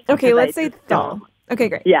normally. Okay, let's say thal. Okay,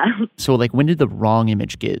 great. Yeah. So, like, when did the wrong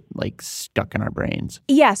image get, like, stuck in our brains?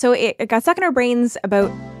 Yeah, so it got stuck in our brains about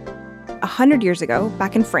 100 years ago,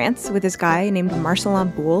 back in France, with this guy named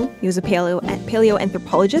Marcelin Boule. He was a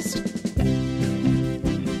paleoanthropologist.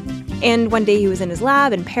 And one day he was in his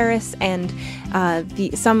lab in Paris, and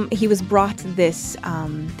he was brought this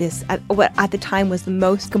what at the time was the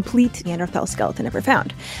most complete Neanderthal skeleton ever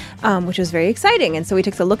found, which was very exciting. And so he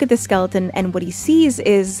takes a look at this skeleton, and what he sees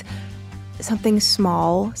is something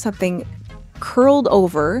small, something curled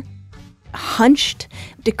over, hunched,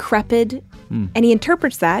 decrepit, and he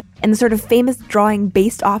interprets that. And the sort of famous drawing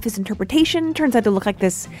based off his interpretation turns out to look like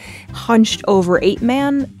this hunched over ape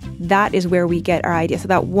man. That is where we get our idea. So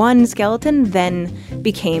that one skeleton then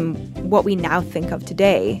became what we now think of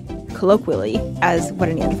today, colloquially, as what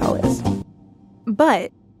a Neanderthal is.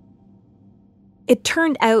 But it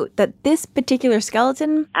turned out that this particular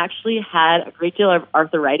skeleton actually had a great deal of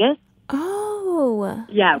arthritis. Oh.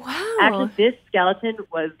 Yeah. Wow. Actually, this skeleton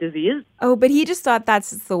was diseased. Oh, but he just thought that's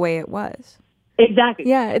the way it was. Exactly.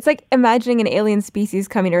 Yeah, it's like imagining an alien species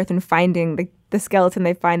coming to Earth and finding the skeleton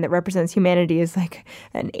they find that represents humanity is like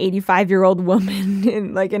an 85-year-old woman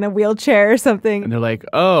in a wheelchair or something. And they're like,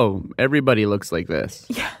 oh, everybody looks like this.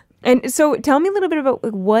 Yeah. And so tell me a little bit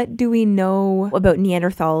about what do we know about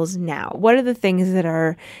Neanderthals now? What are the things that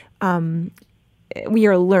we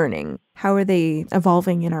are learning? How are they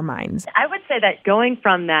evolving in our minds? I would say that going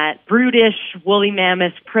from that brutish, woolly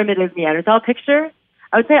mammoth, primitive Neanderthal picture,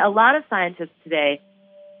 I would say a lot of scientists today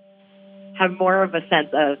have more of a sense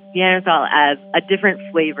of Neanderthal as a different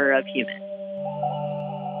flavor of human.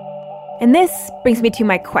 And this brings me to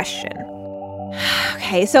my question.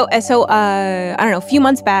 Okay, so I don't know, a few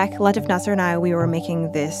months back, Latif Nasser and I, we were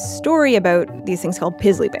making this story about these things called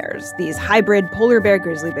Pizzly bears, these hybrid polar bear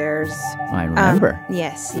grizzly bears. I remember.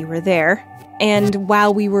 Yes, you were there. And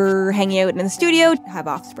while we were hanging out in the studio, have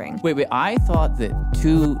offspring. Wait, I thought that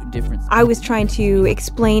two different... I was trying to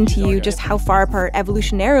explain to you just how far apart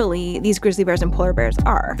evolutionarily these grizzly bears and polar bears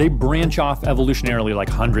are. They branch off evolutionarily like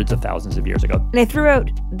hundreds of thousands of years ago. And I threw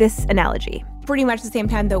out this analogy. Pretty much the same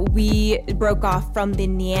time that we broke off from the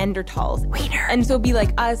Neanderthals. Wiener. And so it'd be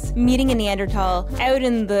like us meeting a Neanderthal out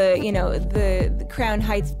in the Crown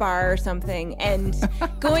Heights bar or something and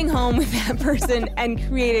going home with that person and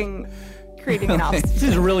creating an offspring. This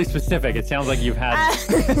is really specific. It sounds like you've had...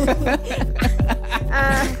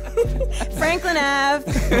 Franklin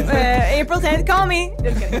Ave, April 10th, call me.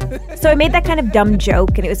 Just kidding. So I made that kind of dumb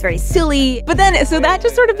joke, and it was very silly. But then, so that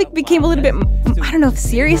just sort of became a little bit, I don't know if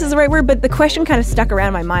serious is the right word, but the question kind of stuck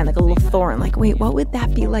around my mind like a little thorn. Like, wait, what would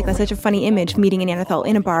that be like? That's such a funny image, meeting a Neanderthal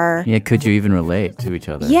in a bar. Yeah, could you even relate to each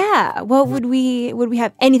other? Yeah. Well, would we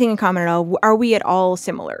have anything in common at all? Are we at all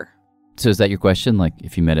similar? So is that your question? Like,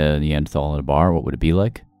 if you met a Neanderthal at a bar, what would it be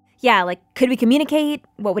like? Yeah, like, could we communicate?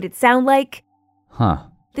 What would it sound like? Huh.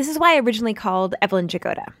 This is why I originally called Evelyn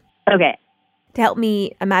Jagoda. Okay. To help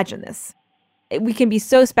me imagine this. We can be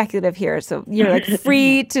so speculative here, so you're, like,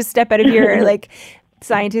 free to step out of your, like,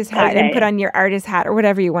 scientist hat and put on your artist hat or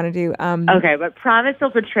whatever you want to do. Okay, but promise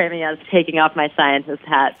you'll portray me as taking off my scientist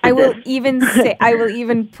hat. I will even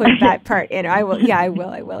put that part in. I will.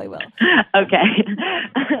 Okay.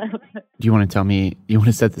 Do you want to tell me, you want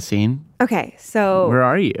to set the scene? Okay, so... Where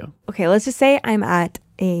are you? Okay, let's just say I'm at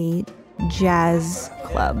a jazz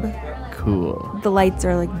club. Cool. The lights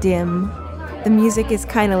are, like, dim. The music is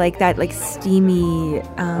kind of like that, like, steamy,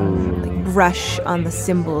 like, brush on the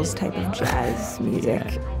cymbals type of jazz music.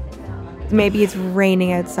 Yeah. Maybe it's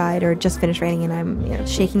raining outside or just finished raining and I'm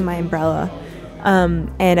shaking my umbrella.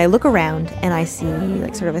 And I look around and I see,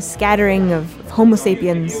 like, sort of a scattering of Homo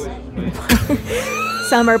sapiens.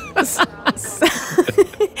 Some are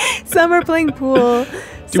playing pool.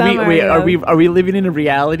 Are we living in a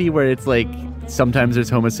reality where it's like sometimes there's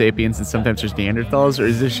Homo sapiens and sometimes there's Neanderthals, or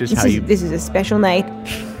is this just This is a special night.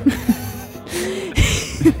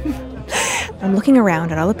 I'm looking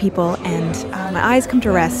around at all the people, and my eyes come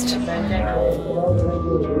to rest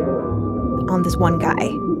on this one guy.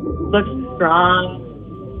 Looks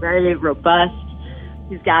strong, very robust.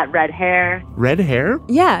 He's got red hair. Red hair?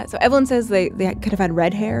 Yeah, so Evelyn says they could have had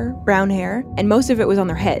red hair, brown hair, and most of it was on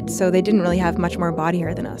their head, so they didn't really have much more body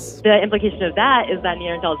hair than us. The implication of that is that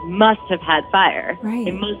Neanderthals must have had fire. Right.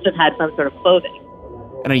 They must have had some sort of clothing.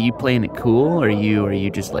 And are you playing it cool, or are you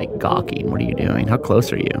just like gawking? What are you doing? How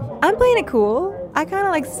close are you? I'm playing it cool. I kind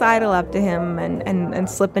of like sidle up to him and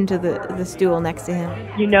slip into the stool next to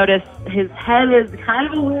him. You notice his head is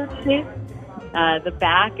kind of a weird shape. The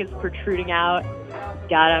back is protruding out.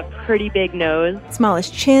 Got a pretty big nose.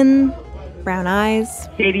 Smallish chin, brown eyes.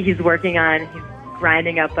 Maybe he's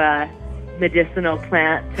grinding up a medicinal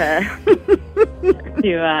plant to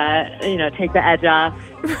take the edge off.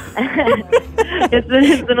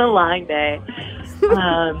 It's been a long day.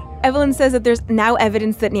 Evelyn says that there's now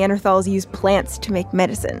evidence that Neanderthals use plants to make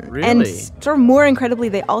medicine. Really? And sort of more incredibly,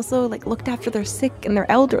 they also looked after their sick and their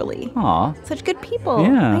elderly. Aw. Such good people.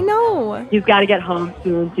 Yeah. I know. He's got to get home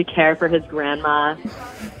soon to care for his grandma.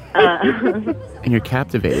 And you're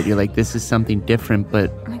captivated. You're like, this is something different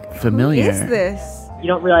but familiar. Who is this? You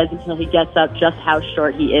don't realize until he gets up just how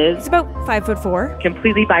short he is. He's about 5'4".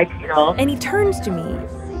 Completely bipedal. And he turns to me.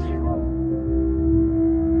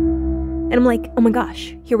 And I'm like, oh my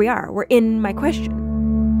gosh, here we are. We're in my question.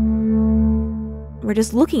 We're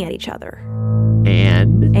just looking at each other.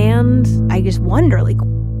 And I just wonder,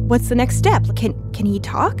 what's the next step? Can he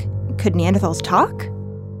talk? Could Neanderthals talk?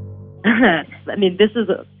 I mean, this is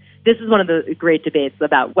one of the great debates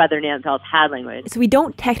about whether Neanderthals had language. So we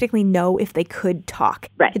don't technically know if they could talk.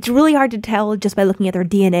 Right. It's really hard to tell just by looking at their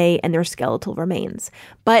DNA and their skeletal remains.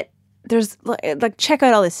 But there's, check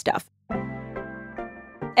out all this stuff.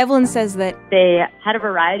 Evelyn says that they had a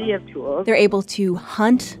variety of tools. They're able to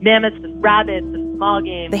hunt mammoths and rabbits and small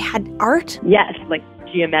game. They had art? Yes, like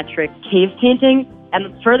geometric cave painting.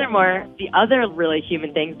 And furthermore, the other really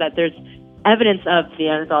human things that there's evidence of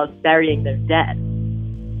Neanderthals burying their dead.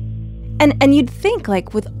 And you'd think,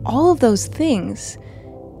 with all of those things,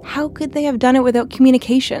 how could they have done it without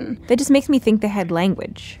communication? That just makes me think they had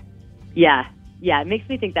language. Yeah, it makes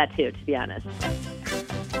me think that too, to be honest.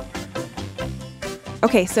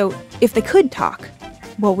 Okay, so if they could talk,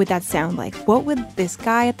 what would that sound like? What would this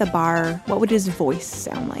guy at the bar, what would his voice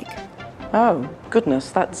sound like? Oh, goodness,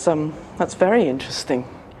 that's very interesting.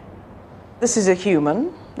 This is a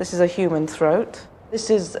human. This is a human throat. This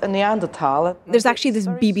is a Neanderthal. There's actually this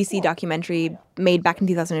BBC documentary made back in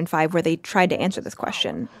 2005 where they tried to answer this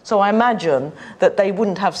question. So I imagine that they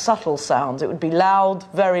wouldn't have subtle sounds. It would be loud,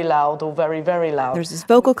 or very, very loud. There's this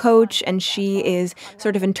vocal coach, and she is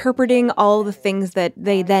sort of interpreting all the things that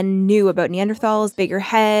they then knew about Neanderthals: bigger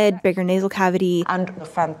head, bigger nasal cavity. And a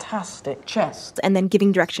fantastic chest. And then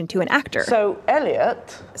giving direction to an actor. So,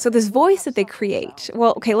 Elliot. So this voice that they create,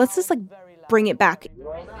 well, okay, let's just bring it back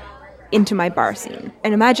into my bar scene.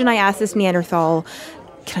 And imagine I ask this Neanderthal,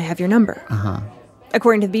 can I have your number? Uh-huh.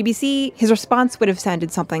 According to the BBC, his response would have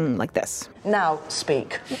sounded something like this. Now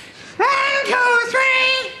speak. 1,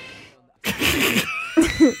 2,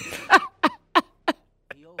 3.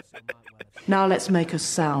 Now let's make a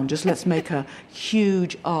sound. Just let's make a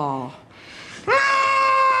huge R.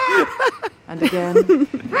 And again.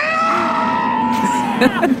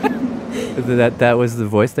 That was the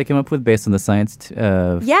voice they came up with based on the science.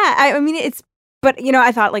 Yeah, I mean, but,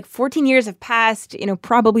 I thought 14 years have passed,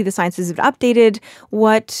 probably the sciences have updated.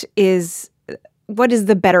 What is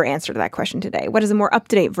the better answer to that question today? What is a more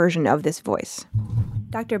up-to-date version of this voice?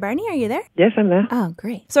 Dr. Barney, are you there? Yes, I'm there. Oh,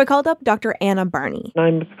 great. So I called up Dr. Anna Barney.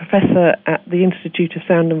 I'm a professor at the Institute of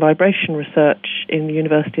Sound and Vibration Research in the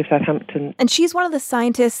University of Southampton. And she's one of the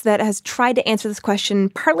scientists that has tried to answer this question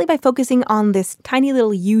partly by focusing on this tiny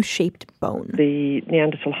little U-shaped bone. The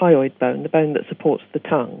Neanderthal hyoid bone, the bone that supports the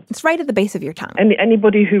tongue. It's right at the base of your tongue.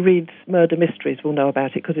 Anybody who reads murder mysteries will know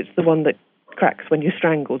about it because it's the one that cracks when you're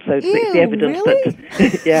strangled, so it's the evidence really?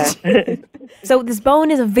 that yeah. So this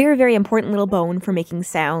bone is a very, very important little bone for making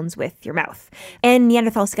sounds with your mouth, and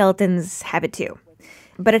Neanderthal skeletons have it too.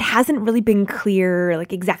 But it hasn't really been clear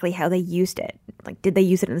exactly how they used it. Did they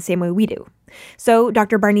use it in the same way we do? So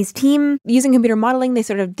Dr. Barney's team, using computer modeling, they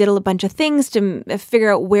sort of did a bunch of things to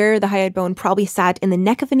figure out where the hyoid bone probably sat in the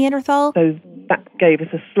neck of a Neanderthal. So that gave us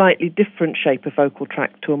a slightly different shape of vocal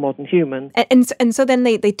tract to a modern human. And so then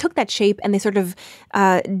they took that shape and they sort of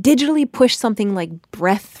digitally pushed something like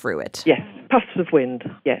breath through it. Yes, puffs of wind,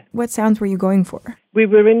 yeah. What sounds were you going for? We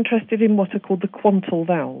were interested in what are called the quantal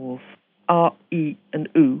vowels. R, E, and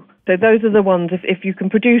U. So those are the ones, if you can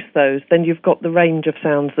produce those, then you've got the range of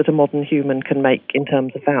sounds that a modern human can make in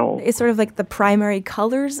terms of vowels. It's sort of like the primary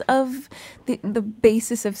colors of the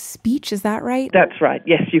basis of speech, is that right? That's right,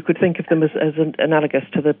 yes. You could think of them as analogous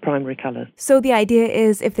to the primary colours. So the idea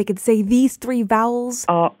is if they could say these three vowels,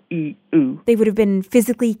 R, E, U, they would have been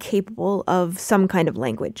physically capable of some kind of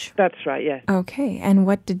language. That's right, yes. Okay, and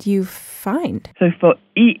what did you find? So for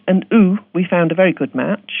E and U, we found a very good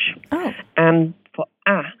match. Oh. And for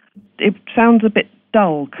A, it sounds a bit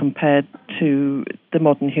dull compared to the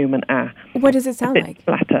modern human A. What does it sound like? A bit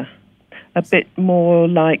flatter. A bit more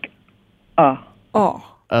like Oh.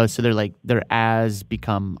 Oh, so their ahs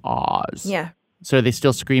become ahs. Yeah. So are they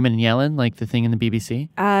still screaming and yelling like the thing in the BBC?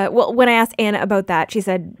 Well, when I asked Anna about that, she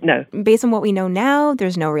said, no. Based on what we know now,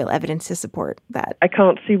 there's no real evidence to support that. I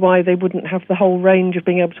can't see why they wouldn't have the whole range of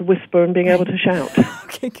being able to whisper and being able to shout.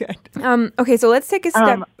 Okay, good. Okay, so let's take a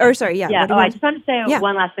step. I just want to say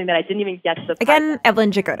one last thing that I didn't even get to the part. Again, Evelyn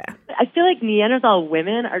Jagoda. I feel like Neanderthal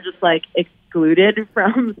women are just excluded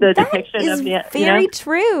from the depiction of Neanderthal. Very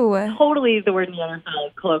true. Totally, the word Neanderthal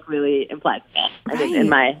colloquially implies men. Right. In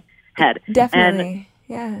my head. Definitely.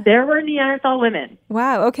 Yeah. There were Neanderthal women.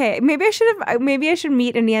 Wow. Okay. Maybe I should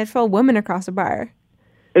meet a Neanderthal woman across a bar.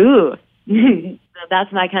 Ooh.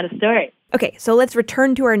 That's my kind of story. Okay, so let's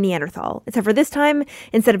return to our Neanderthal. Except for this time,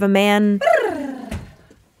 instead of a man,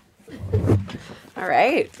 all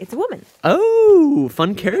right, it's a woman. Oh,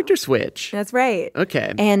 fun character switch. That's right.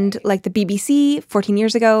 Okay. And like the BBC 14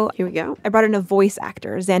 years ago, here we go. I brought in a voice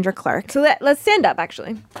actor, Zandra Clark. So let's stand up,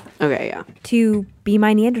 actually. Okay, yeah. To be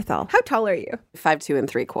my Neanderthal. How tall are you?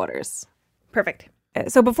 5'2"3/4. Perfect.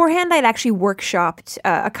 So beforehand, I'd actually workshopped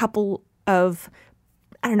a couple of,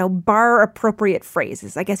 bar-appropriate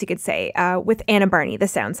phrases, I guess you could say, with Anna Barney, the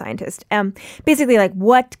sound scientist. Basically,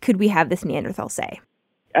 what could we have this Neanderthal say?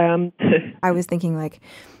 I was thinking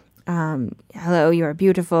hello, you are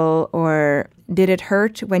beautiful, or did it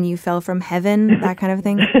hurt when you fell from heaven? That kind of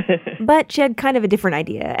thing. But she had kind of a different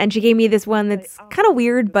idea, and she gave me this one that's kind of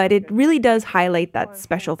weird, but it really does highlight that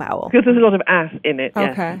special vowel. Because there's a lot of ass in it.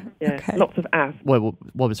 Okay. Yeah. Okay. Lots of ass. What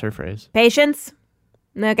was her phrase? Patience.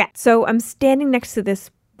 Okay. So I'm standing next to this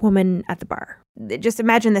woman at the bar. just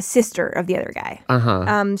imagine the sister of the other guy.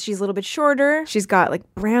 She's a little bit shorter. She's got like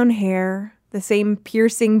brown hair, the same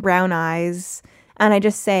piercing brown eyes. And I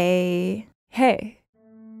just say, hey.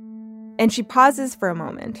 And she pauses for a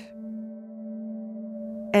moment.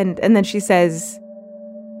 And then she says,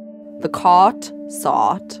 the cat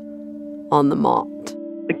sat on the mat.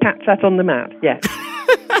 The cat sat on the mat, yes.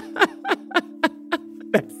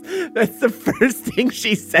 That's the first thing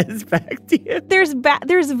she says back to you. There's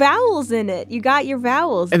vowels in it. You got your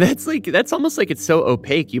vowels. And that's almost like it's so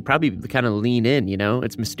opaque. You probably kind of lean in, you know?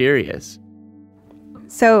 It's mysterious.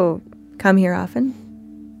 So, come here often?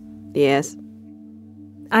 Yes.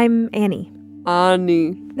 I'm Annie.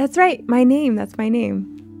 Annie. That's right. My name. That's my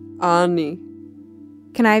name. Annie.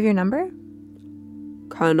 Can I have your number?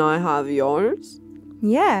 Can I have yours?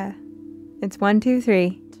 Yeah. It's 1, 2,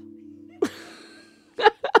 3.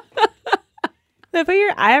 Look at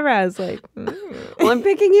your eyebrows like. Well, I'm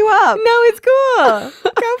picking you up. No, it's cool.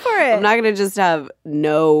 Go for it. I'm not going to just have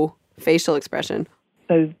no facial expression.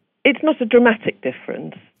 So it's not a dramatic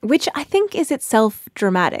difference. Which I think is itself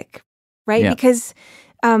dramatic, right? Yeah. Because,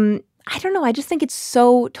 I don't know, I just think it's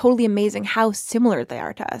so totally amazing how similar they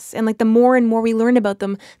are to us. And like the more and more we learn about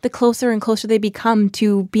them, the closer and closer they become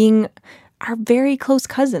to being our very close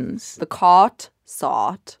cousins. The cat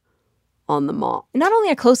sat on the mat. Not only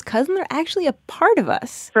a close cousin, they're actually a part of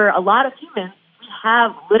us. For a lot of humans, we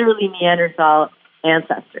have literally Neanderthal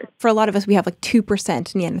ancestors. For a lot of us, we have like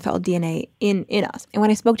 2% Neanderthal DNA in us. And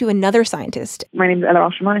when I spoke to another scientist, my name is Ella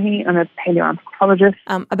Al-Shamanahi, I'm a paleoanthropologist.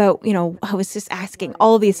 About, I was just asking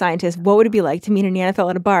all of these scientists, what would it be like to meet a Neanderthal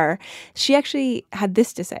at a bar? She actually had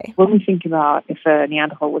this to say. When we think about if a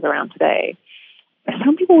Neanderthal was around today,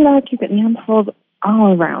 some people would argue that Neanderthals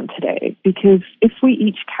are around today, because if we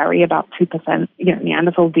each carry about 2%,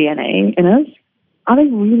 Neanderthal DNA in us, are they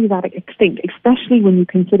really that extinct? Especially when you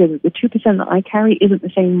consider that the 2% that I carry isn't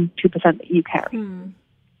the same 2% that you carry.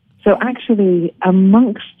 So actually,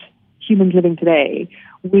 amongst humans living today,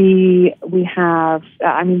 we have,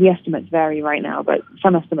 the estimates vary right now, but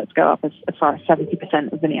some estimates go up as far as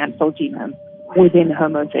 70% of the Neanderthal genome within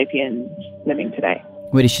Homo sapiens living today.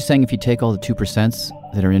 Wait, is she saying if you take all the 2%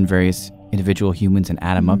 that are in various individual humans and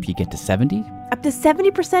add them up, you get to 70? Up to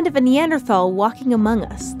 70% of a Neanderthal walking among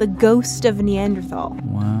us, the ghost of Neanderthal.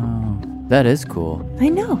 Wow. That is cool. I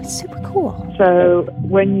know, it's super cool. So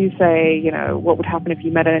when you say, what would happen if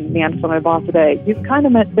you met a Neanderthal in a bar today, you've kind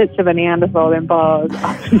of met bits of a Neanderthal in bars.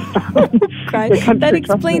 That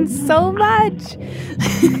explains so much.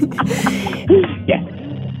 Yes.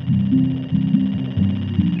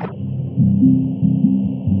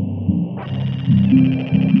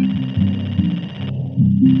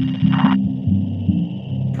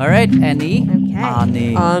 All right, Annie.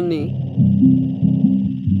 Okay. Annie.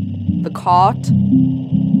 The cat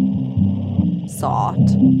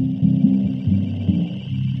sat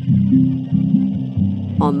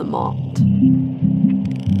on the mat.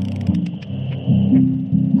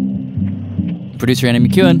 Producer Annie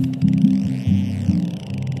McEwen.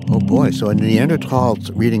 Oh boy, so a Neanderthal's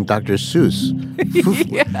reading Dr. Seuss. It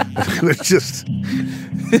would just...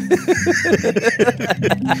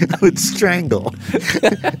 it would strangle.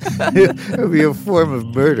 It would be a form of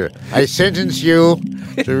murder. I sentence you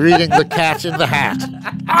to reading The Cat in the Hat.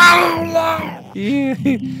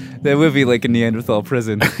 That would be like a Neanderthal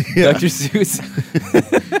prison. Dr. Seuss.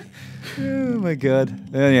 Oh my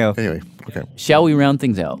God. Anyhow. Anyway, okay. Shall we round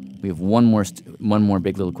things out? We have one more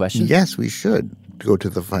big little question. Yes, we should go to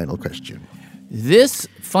the final question. This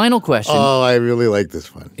final question. Oh, I really like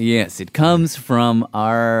this one. Yes, it comes from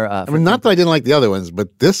our... not that I didn't like the other ones,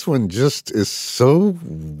 but this one just is so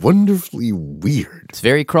wonderfully weird. It's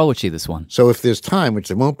very Krolwichy, this one. So if there's time, which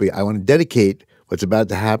there won't be, I want to dedicate what's about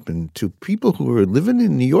to happen to people who were living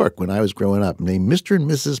in New York when I was growing up, named Mr. and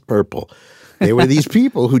Mrs. Purple. They were these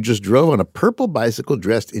people who just drove on a purple bicycle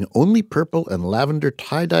dressed in only purple and lavender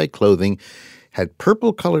tie-dye clothing, had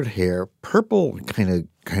purple-colored hair, purple kind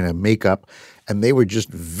of makeup, and they were just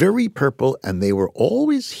very purple, and they were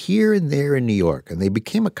always here and there in New York, and they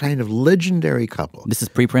became a kind of legendary couple. This is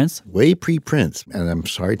pre-Prince? Way pre-Prince, and I'm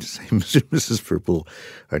sorry to say Mr. and Mrs. Purple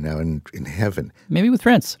are now in heaven. Maybe with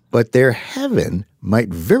Prince. But their heaven might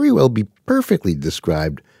very well be perfectly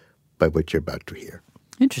described by what you're about to hear.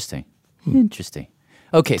 Interesting. Interesting.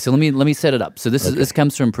 Okay, so let me set it up. So this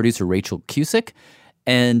comes from producer Rachel Cusick.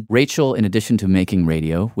 And Rachel, in addition to making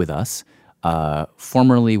radio with us,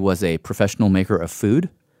 formerly was a professional maker of food.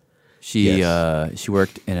 She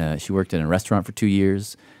worked in a restaurant for 2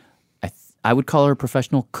 years. I would call her a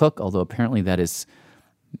professional cook, although apparently that is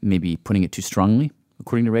maybe putting it too strongly,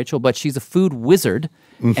 according to Rachel. But she's a food wizard,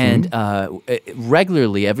 and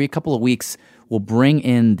regularly, every couple of weeks, will bring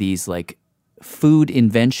in these like food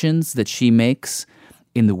inventions that she makes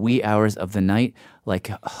in the wee hours of the night, like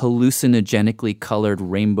hallucinogenically colored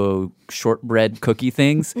rainbow shortbread cookie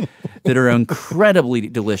things that are incredibly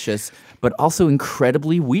delicious, but also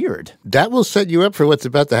incredibly weird. That will set you up for what's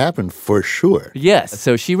about to happen, for sure. Yes.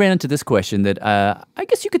 So she ran into this question that I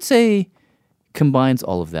guess you could say combines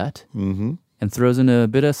all of that and throws in a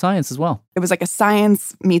bit of science as well. It was like a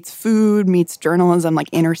science meets food meets journalism like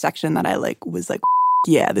intersection that I was like,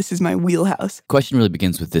 yeah, this is my wheelhouse. Question really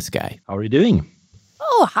begins with this guy. How are you doing?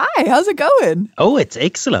 Oh, hi. How's it going? Oh, it's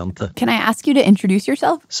excellent. Can I ask you to introduce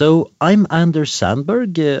yourself? So I'm Anders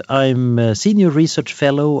Sandberg. I'm a senior research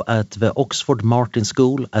fellow at the Oxford Martin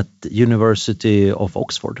School at the University of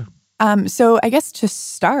Oxford. So I guess to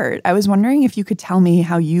start, I was wondering if you could tell me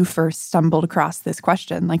how you first stumbled across this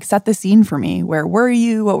question. Like, set the scene for me. Where were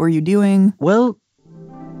you? What were you doing? Well,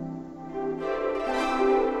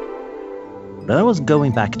 I was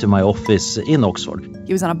going back to my office in Oxford.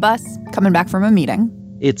 He was on a bus, coming back from a meeting.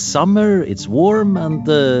 It's summer, it's warm, and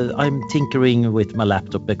I'm tinkering with my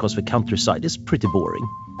laptop because the countryside is pretty boring.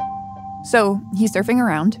 So he's surfing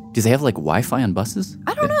around. Do they have like Wi-Fi on buses?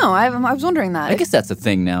 I don't know. I was wondering that. I guess that's a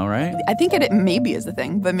thing now, right? I think it maybe is the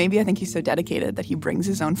thing, but maybe I think he's so dedicated that he brings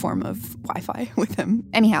his own form of Wi-Fi with him.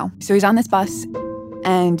 Anyhow, so he's on this bus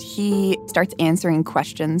and he starts answering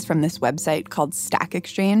questions from this website called Stack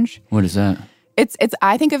Exchange. What is that? It's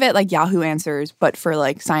I think of it like Yahoo Answers, but for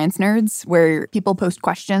like science nerds, where people post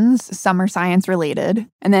questions, some are science related,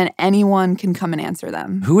 and then anyone can come and answer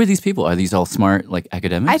them. Who are these people? Are these all smart like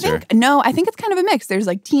academics? I think it's kind of a mix. There's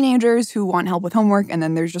like teenagers who want help with homework, and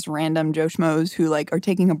then there's just random Joe Schmoes who like are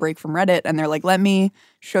taking a break from Reddit, and they're like, let me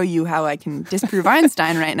show you how I can disprove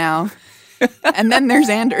Einstein right now. And then there's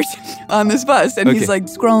Anders on this bus, and he's like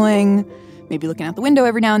scrolling, maybe looking out the window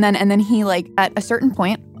every now and then he like at a certain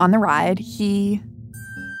point on the ride, he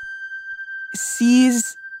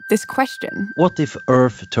sees this question. What if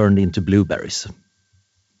Earth turned into blueberries?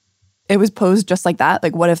 It was posed just like that?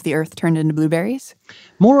 Like, what if the Earth turned into blueberries?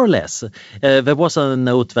 More or less. There was a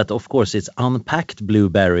note that, of course, it's unpacked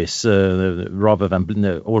blueberries rather than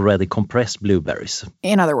already compressed blueberries.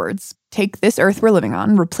 In other words, take this Earth we're living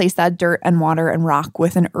on, replace that dirt and water and rock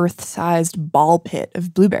with an Earth-sized ball pit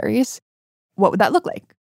of blueberries. What would that look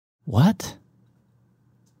like? What?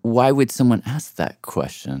 Why would someone ask that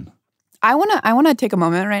question? I wanna take a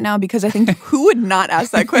moment right now because I think who would not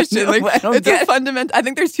ask that question? No, it's a fundamental. I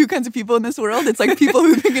think there's two kinds of people in this world. It's like people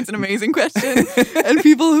who think it's an amazing question and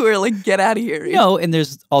people who are like, get out of here. No, and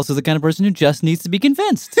there's also the kind of person who just needs to be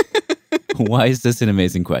convinced. Why is this an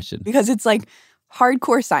amazing question? Because it's like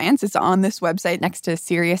hardcore science. It's on this website next to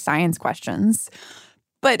serious science questions.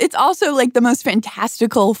 But it's also like the most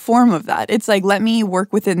fantastical form of that. It's like, let me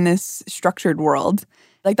work within this structured world,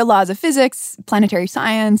 like the laws of physics, planetary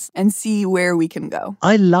science, and see where we can go.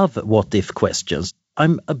 I love what-if questions.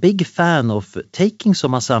 I'm a big fan of taking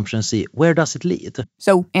some assumptions, see where does it lead.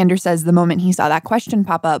 So Anders says the moment he saw that question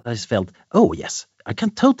pop up, I just felt, oh yes, I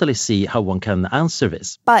can totally see how one can answer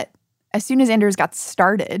this. But as soon as Anders got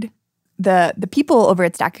started, the people over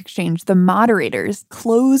at Stack Exchange, the moderators,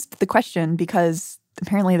 closed the question because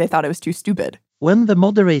apparently they thought it was too stupid. When the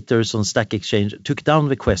moderators on Stack Exchange took down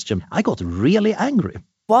the question, I got really angry.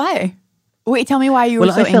 Why? Wait, tell me why you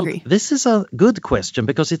were so angry. This is a good question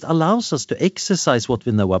because it allows us to exercise what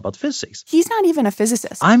we know about physics. He's not even a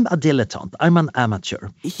physicist. I'm a dilettante. I'm an amateur.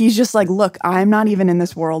 He's just like, look, I'm not even in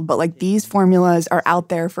this world, but like these formulas are out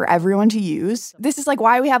there for everyone to use. This is like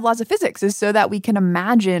why we have laws of physics, is so that we can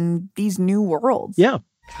imagine these new worlds. Yeah.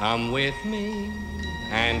 Come with me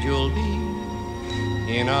and you'll be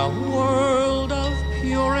in a world of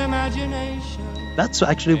pure imagination. That's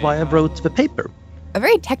actually why I wrote the paper. A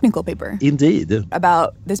very technical paper. Indeed.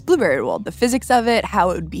 About this blueberry world, the physics of it, how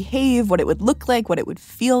it would behave, what it would look like, what it would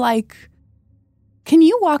feel like. Can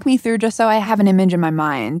you walk me through just so I have an image in my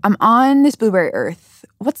mind? I'm on this blueberry Earth.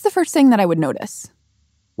 What's the first thing that I would notice?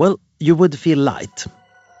 Well, you would feel light.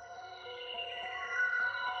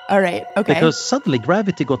 All right, okay. Because suddenly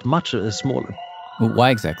gravity got much smaller.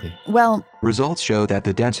 Why exactly? Well, results show that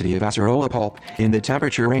the density of acerola pulp in the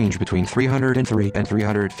temperature range between 303 and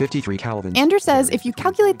 353 Kelvin. Anders says if you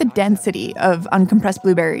calculate the density of uncompressed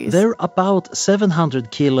blueberries, they're about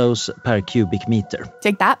 700 kilos per cubic meter.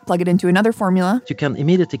 Take that, plug it into another formula. You can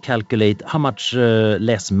immediately calculate how much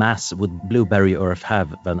less mass would blueberry Earth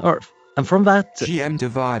have than Earth. And from that, GM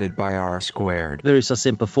divided by R squared. There is a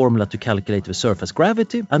simple formula to calculate the surface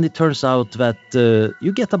gravity, and it turns out that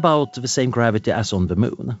you get about the same gravity as on the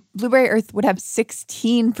moon. Blueberry Earth would have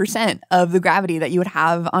 16% of the gravity that you would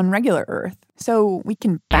have on regular Earth. So we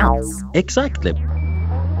can bounce. Exactly.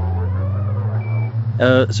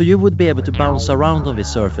 So you would be able to bounce around on the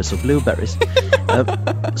surface of blueberries.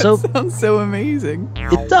 So sounds so amazing.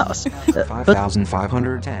 It does. But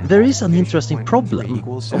 5,510. there is an interesting problem,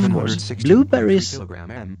 of course. Blueberries,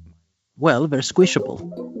 well, they're squishable.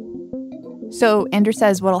 So Andrew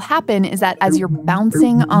says what'll happen is that as you're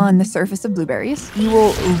bouncing on the surface of blueberries, you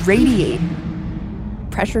will radiate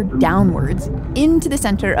pressure downwards into the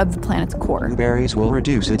center of the planet's core. Blueberries will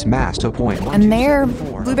reduce its mass to 0.1. And there,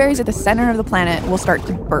 blueberries at the center of the planet will start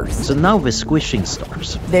to burst. So now the squishing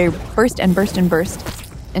starts. They burst and burst and burst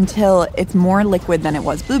until it's more liquid than it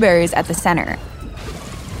was blueberries at the center.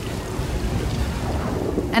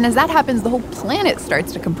 And as that happens, the whole planet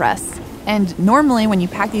starts to compress. And normally when you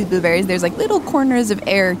pack these blueberries, there's like little corners of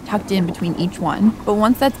air tucked in between each one. But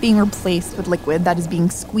once that's being replaced with liquid that is being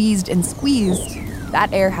squeezed and squeezed,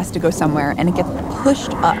 that air has to go somewhere and it gets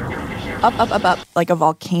pushed up, like a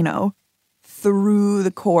volcano, through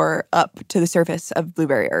the core up to the surface of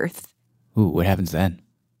blueberry Earth. Ooh, what happens then?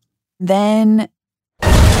 And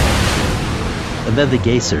then the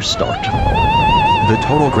geysers start. The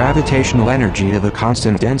total gravitational energy of a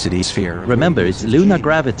constant density sphere. Remember, it's lunar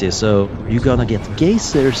gravity, so you're gonna get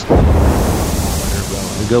geysers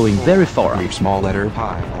going very far. Small letter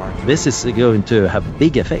pi. This is going to have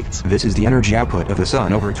big effects. This is the energy output of the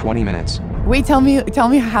sun over 20 minutes. Wait, tell me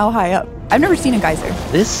how high up. I've never seen a geyser.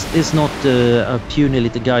 This is not a puny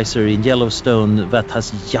little geyser in Yellowstone that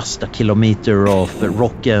has just a kilometer of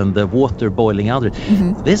rock and water boiling under it.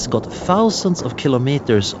 Mm-hmm. This got thousands of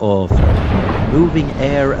kilometers of moving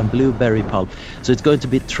air and blueberry pulp. So it's going to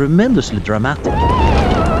be tremendously dramatic.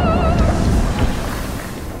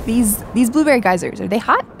 These blueberry geysers, are they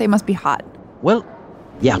hot? They must be hot. Well,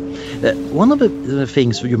 yeah. One of the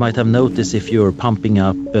things you might have noticed if you're pumping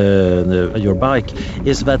up your bike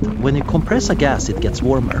is that when you compress a gas, it gets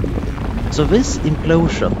warmer. So this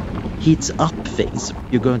implosion heats up things.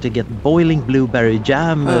 You're going to get boiling blueberry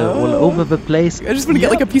jam all over the place. I just want to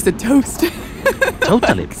get like a piece of toast.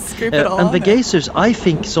 Totally. Scrape it all and the on it. geysers, I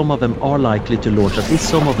think some of them are likely to launch at least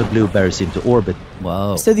some of the blueberries into orbit.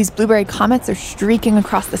 Whoa. So these blueberry comets are streaking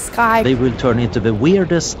across the sky. They will turn into the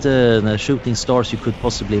weirdest shooting stars you could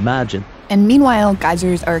possibly imagine. And meanwhile,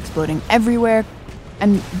 geysers are exploding everywhere.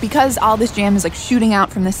 And because all this jam is like shooting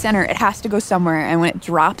out from the center, it has to go somewhere. And when it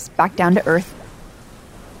drops back down to Earth,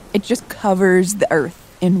 it just covers the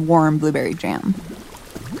Earth in warm blueberry jam.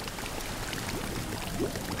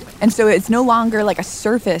 And so it's no longer like a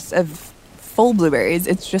surface of full blueberries.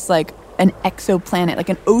 It's just like an exoplanet, like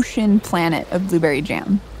an ocean planet of blueberry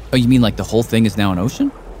jam. Oh, you mean like the whole thing is now an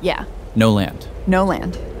ocean? Yeah, No land. no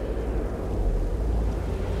land.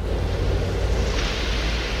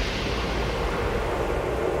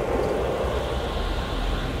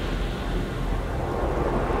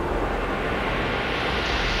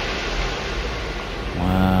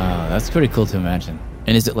 Wow, that's pretty cool to imagine.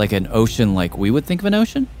 And is it like an ocean like we would think of an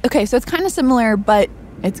ocean? Okay, so it's kind of similar, but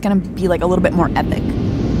it's going to be like a little bit more epic.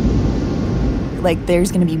 Like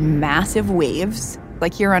there's going to be massive waves.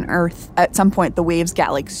 Like here on Earth, at some point the waves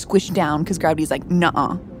got like squished down because gravity's like,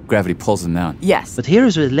 nuh-uh. Gravity pulls them down. Yes. But here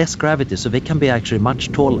is with less gravity, so they can be actually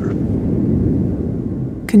much taller.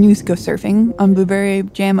 Can you go surfing on blueberry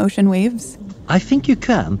jam ocean waves? I think you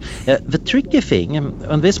can. The tricky thing,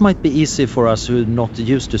 and this might be easy for us who are not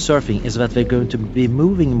used to surfing, is that they're going to be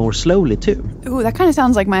moving more slowly too. Ooh, that kind of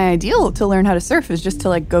sounds like my ideal to learn how to surf is just to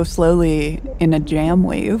like go slowly in a jam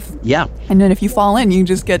wave. Yeah. And then if you fall in, you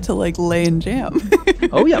just get to like lay in jam.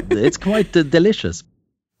 Oh yeah, it's quite delicious.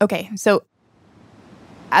 Okay, so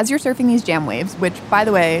as you're surfing these jam waves, which by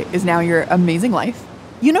the way is now your amazing life,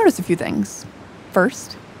 you notice a few things.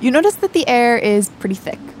 First, you notice that the air is pretty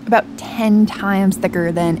thick, about 10 times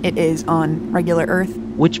thicker than it is on regular Earth.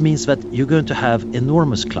 Which means that you're going to have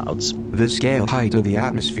enormous clouds. The scale height of the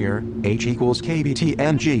atmosphere, H equals kBT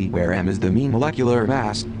mg, where m is the mean molecular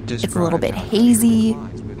mass. It's a little bit hazy.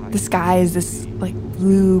 The sky is this like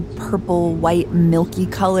blue, purple, white, milky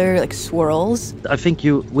color, like swirls. I think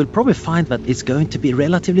you will probably find that it's going to be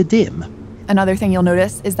relatively dim. Another thing you'll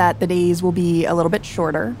notice is that the days will be a little bit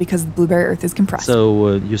shorter because the blueberry Earth is compressed.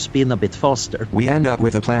 So you spin a bit faster. We end up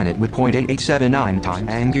with a planet with 0.8879 times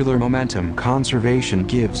angular momentum. Conservation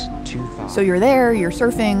gives 2,000. So you're there, you're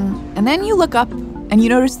surfing, and then you look up and you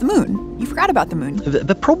notice the moon. You forgot about the moon.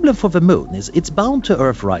 The problem for the moon is it's bound to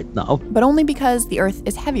Earth right now. But only because the Earth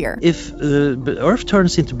is heavier. If Earth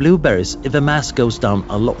turns into blueberries, the mass goes down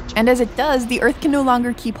a lot. And as it does, the Earth can no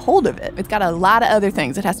longer keep hold of it. It's got a lot of other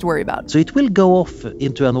things it has to worry about. So it will go off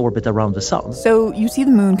into an orbit around the sun. So you see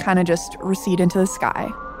the moon kind of just recede into the sky.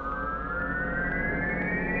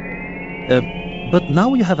 But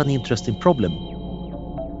now you have an interesting problem.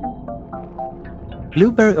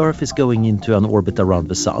 Blueberry Earth is going into an orbit around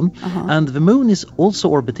the sun, and the moon is also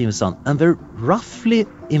orbiting the sun, and they're roughly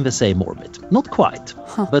in the same orbit. Not quite,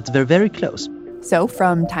 but they're very close. So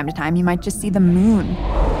from time to time, you might just see the moon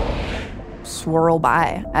swirl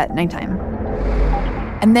by at nighttime.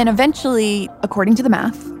 And then eventually, according to the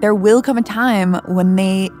math, there will come a time when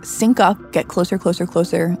they sync up, get closer, closer,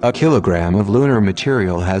 closer. A kilogram of lunar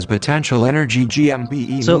material has potential energy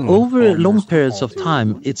GMBE. So over long periods of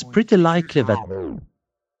time, it's pretty likely that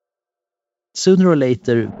sooner or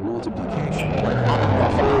later,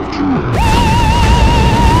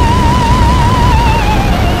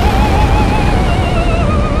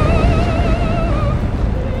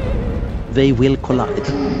 they will collide.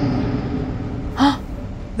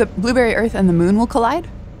 The Blueberry Earth and the moon will collide?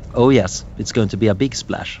 Oh yes, it's going to be a big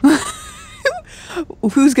splash.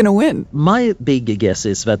 Who's going to win? My big guess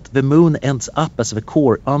is that the moon ends up as the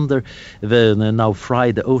core under the now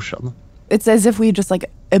fried ocean. It's as if we just like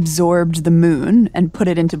absorbed the moon and put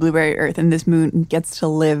it into Blueberry Earth, and this moon gets to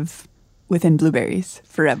live within blueberries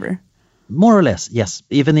forever. More or less, yes.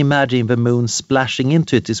 Even imagine the moon splashing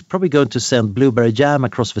into it is probably going to send blueberry jam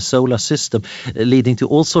across the solar system, leading to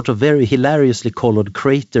all sorts of very hilariously colored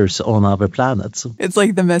craters on other planets. It's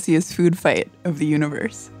like the messiest food fight of the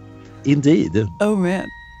universe. Indeed. Oh, man.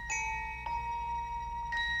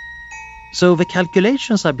 So the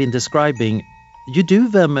calculations I've been describing, you do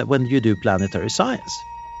them when you do planetary science.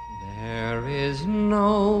 There is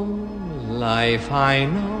no life I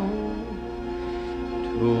know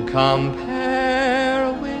to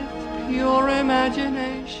compare with pure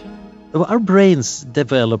imagination. Our brains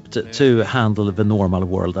developed to handle the normal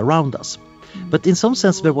world around us. But in some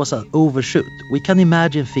sense there was an overshoot. We can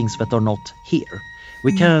imagine things that are not here.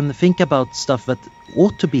 We can think about stuff that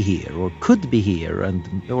ought to be here or could be here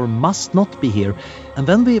or must not be here. And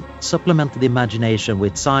then we supplemented the imagination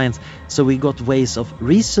with science, so we got ways of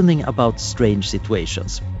reasoning about strange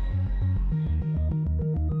situations.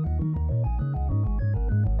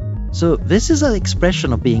 So this is an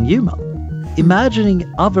expression of being human.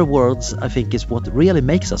 Imagining other worlds, I think, is what really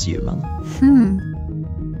makes us human.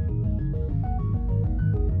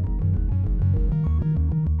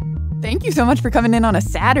 Thank you so much for coming in on a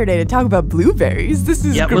Saturday to talk about blueberries. This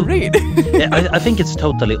is great. I think it's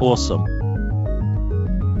totally awesome.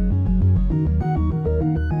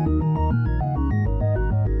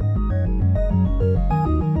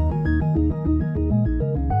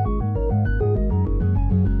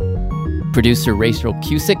 Producer Rachel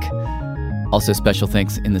Cusick. Also special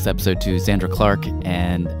thanks in this episode to Xandra Clark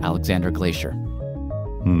and Alexandra Glacier.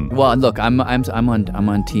 Well, look, I'm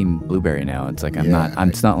on Team Blueberry now. It's like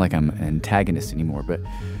it's not like I'm an antagonist anymore, but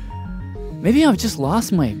maybe I've just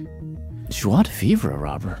lost my joie de vivre,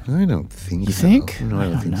 Robert. I don't think you so. think? No, I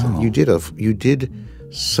don't think so. You did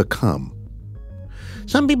succumb.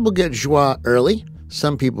 Some people get joie early,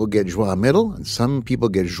 some people get joie middle, and some people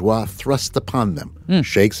get joie thrust upon them.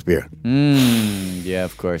 Shakespeare. Yeah,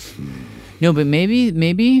 of course. No, but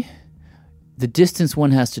maybe the distance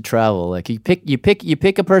one has to travel. Like you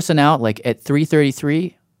pick a person out like at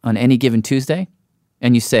 3:33 on any given Tuesday,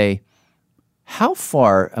 and you say, how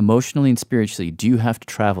far emotionally and spiritually do you have to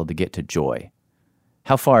travel to get to joy?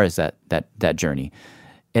 How far is that journey?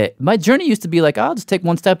 My journey used to be like, I'll just take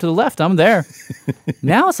one step to the left, I'm there.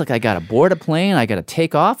 Now it's like I got to board a plane, I got to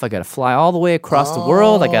take off, I got to fly all the way across the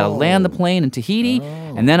world, I got to land the plane in Tahiti,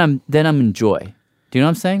 and then I'm in joy. Do you know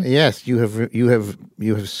what I'm saying? Yes, you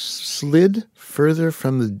have slid further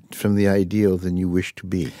from the ideal than you wish to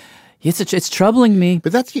be. It's troubling me.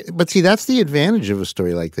 But see, that's the advantage of a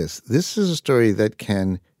story like this. This is a story that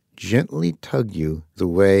can gently tug you the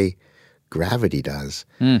way gravity does,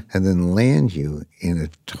 and then land you in a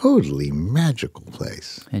totally magical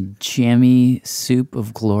place. A jammy soup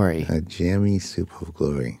of glory. A jammy soup of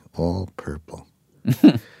glory, all purple.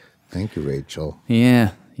 Thank you, Rachel.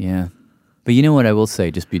 Yeah. But you know what I will say,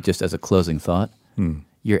 just as a closing thought?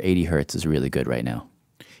 Your 80 hertz is really good right now.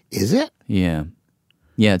 Is it? Yeah.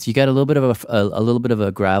 Yeah, you got a little bit of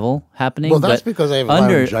a gravel happening. Well, that's because I have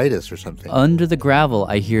laryngitis or something. Under the gravel,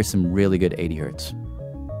 I hear some really good 80 hertz.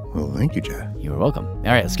 Well, thank you, Jad. You're welcome. All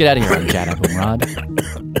right, let's get out of here. I'm Jad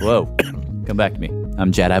Abumrad. Whoa. Come back to me.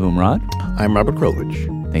 I'm Jad Abumrad. I'm Robert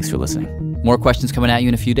Krulwich. Thanks for listening. More questions coming at you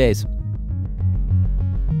in a few days.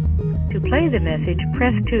 To play the message,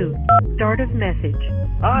 press 2. Start of message.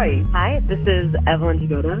 Hi. Hi, this is Evelyn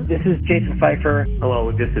Jagoda. This is Jason Pfeiffer.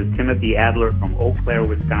 Hello, this is Timothy Adler from Eau Claire,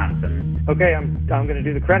 Wisconsin. Okay, I'm going to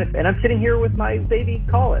do the credits. And I'm sitting here with my baby,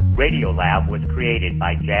 Colin. Radiolab was created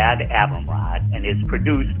by Jad Abumrad and is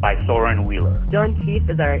produced by Soren Wheeler. Dylan Keefe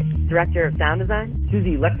is our director of sound design.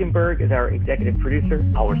 Susie Lechtenberg is our executive producer.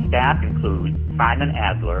 Our staff includes Simon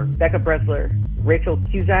Adler, Becca Bresler, Rachel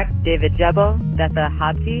Cusack, David Jebel, Betha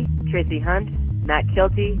Hopti, Tracy Hunt, Matt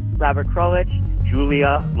Kilty, Robert Krolwich,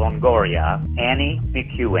 Julia Longoria, Annie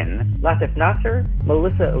McEwen, Latif Nasser,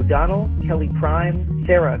 Melissa O'Donnell, Kelly Prime,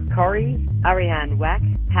 Sarah Kari, Ariane Weck,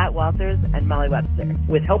 Pat Walters, and Molly Webster.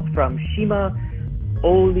 With help from Shima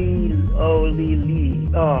Olili.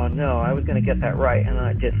 Oh no, I was going to get that right, and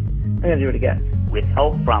I'm going to do it again. With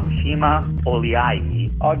help from Shima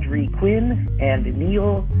Oliai, Audrey Quinn, and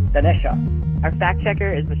Neil Danesha. Our fact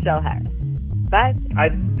checker is Michelle Harris. Bye. I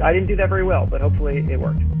didn't do that very well, but hopefully it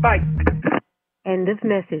worked. Bye. End of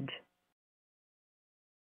message.